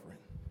suffering.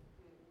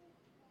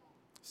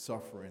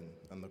 Suffering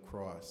on the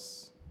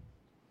cross.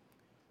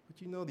 But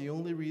you know, the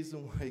only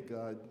reason why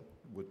God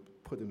would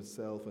put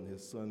himself and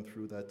his son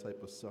through that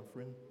type of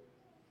suffering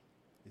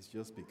is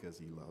just because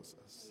he loves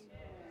us.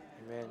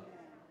 Amen.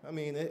 I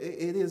mean, it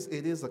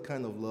is a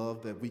kind of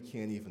love that we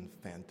can't even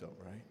fathom,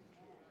 right?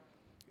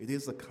 It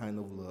is a kind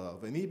of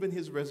love. And even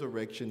his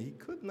resurrection, he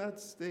could not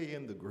stay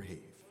in the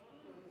grave.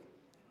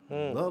 He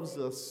loves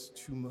us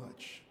too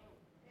much.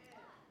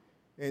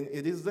 And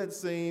it is that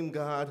same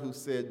God who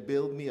said,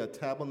 build me a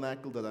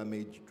tabernacle that I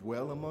may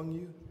dwell among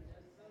you.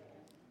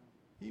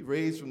 He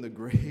raised from the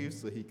grave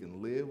so he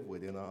can live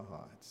within our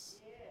hearts.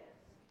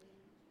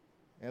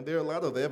 And there are a lot of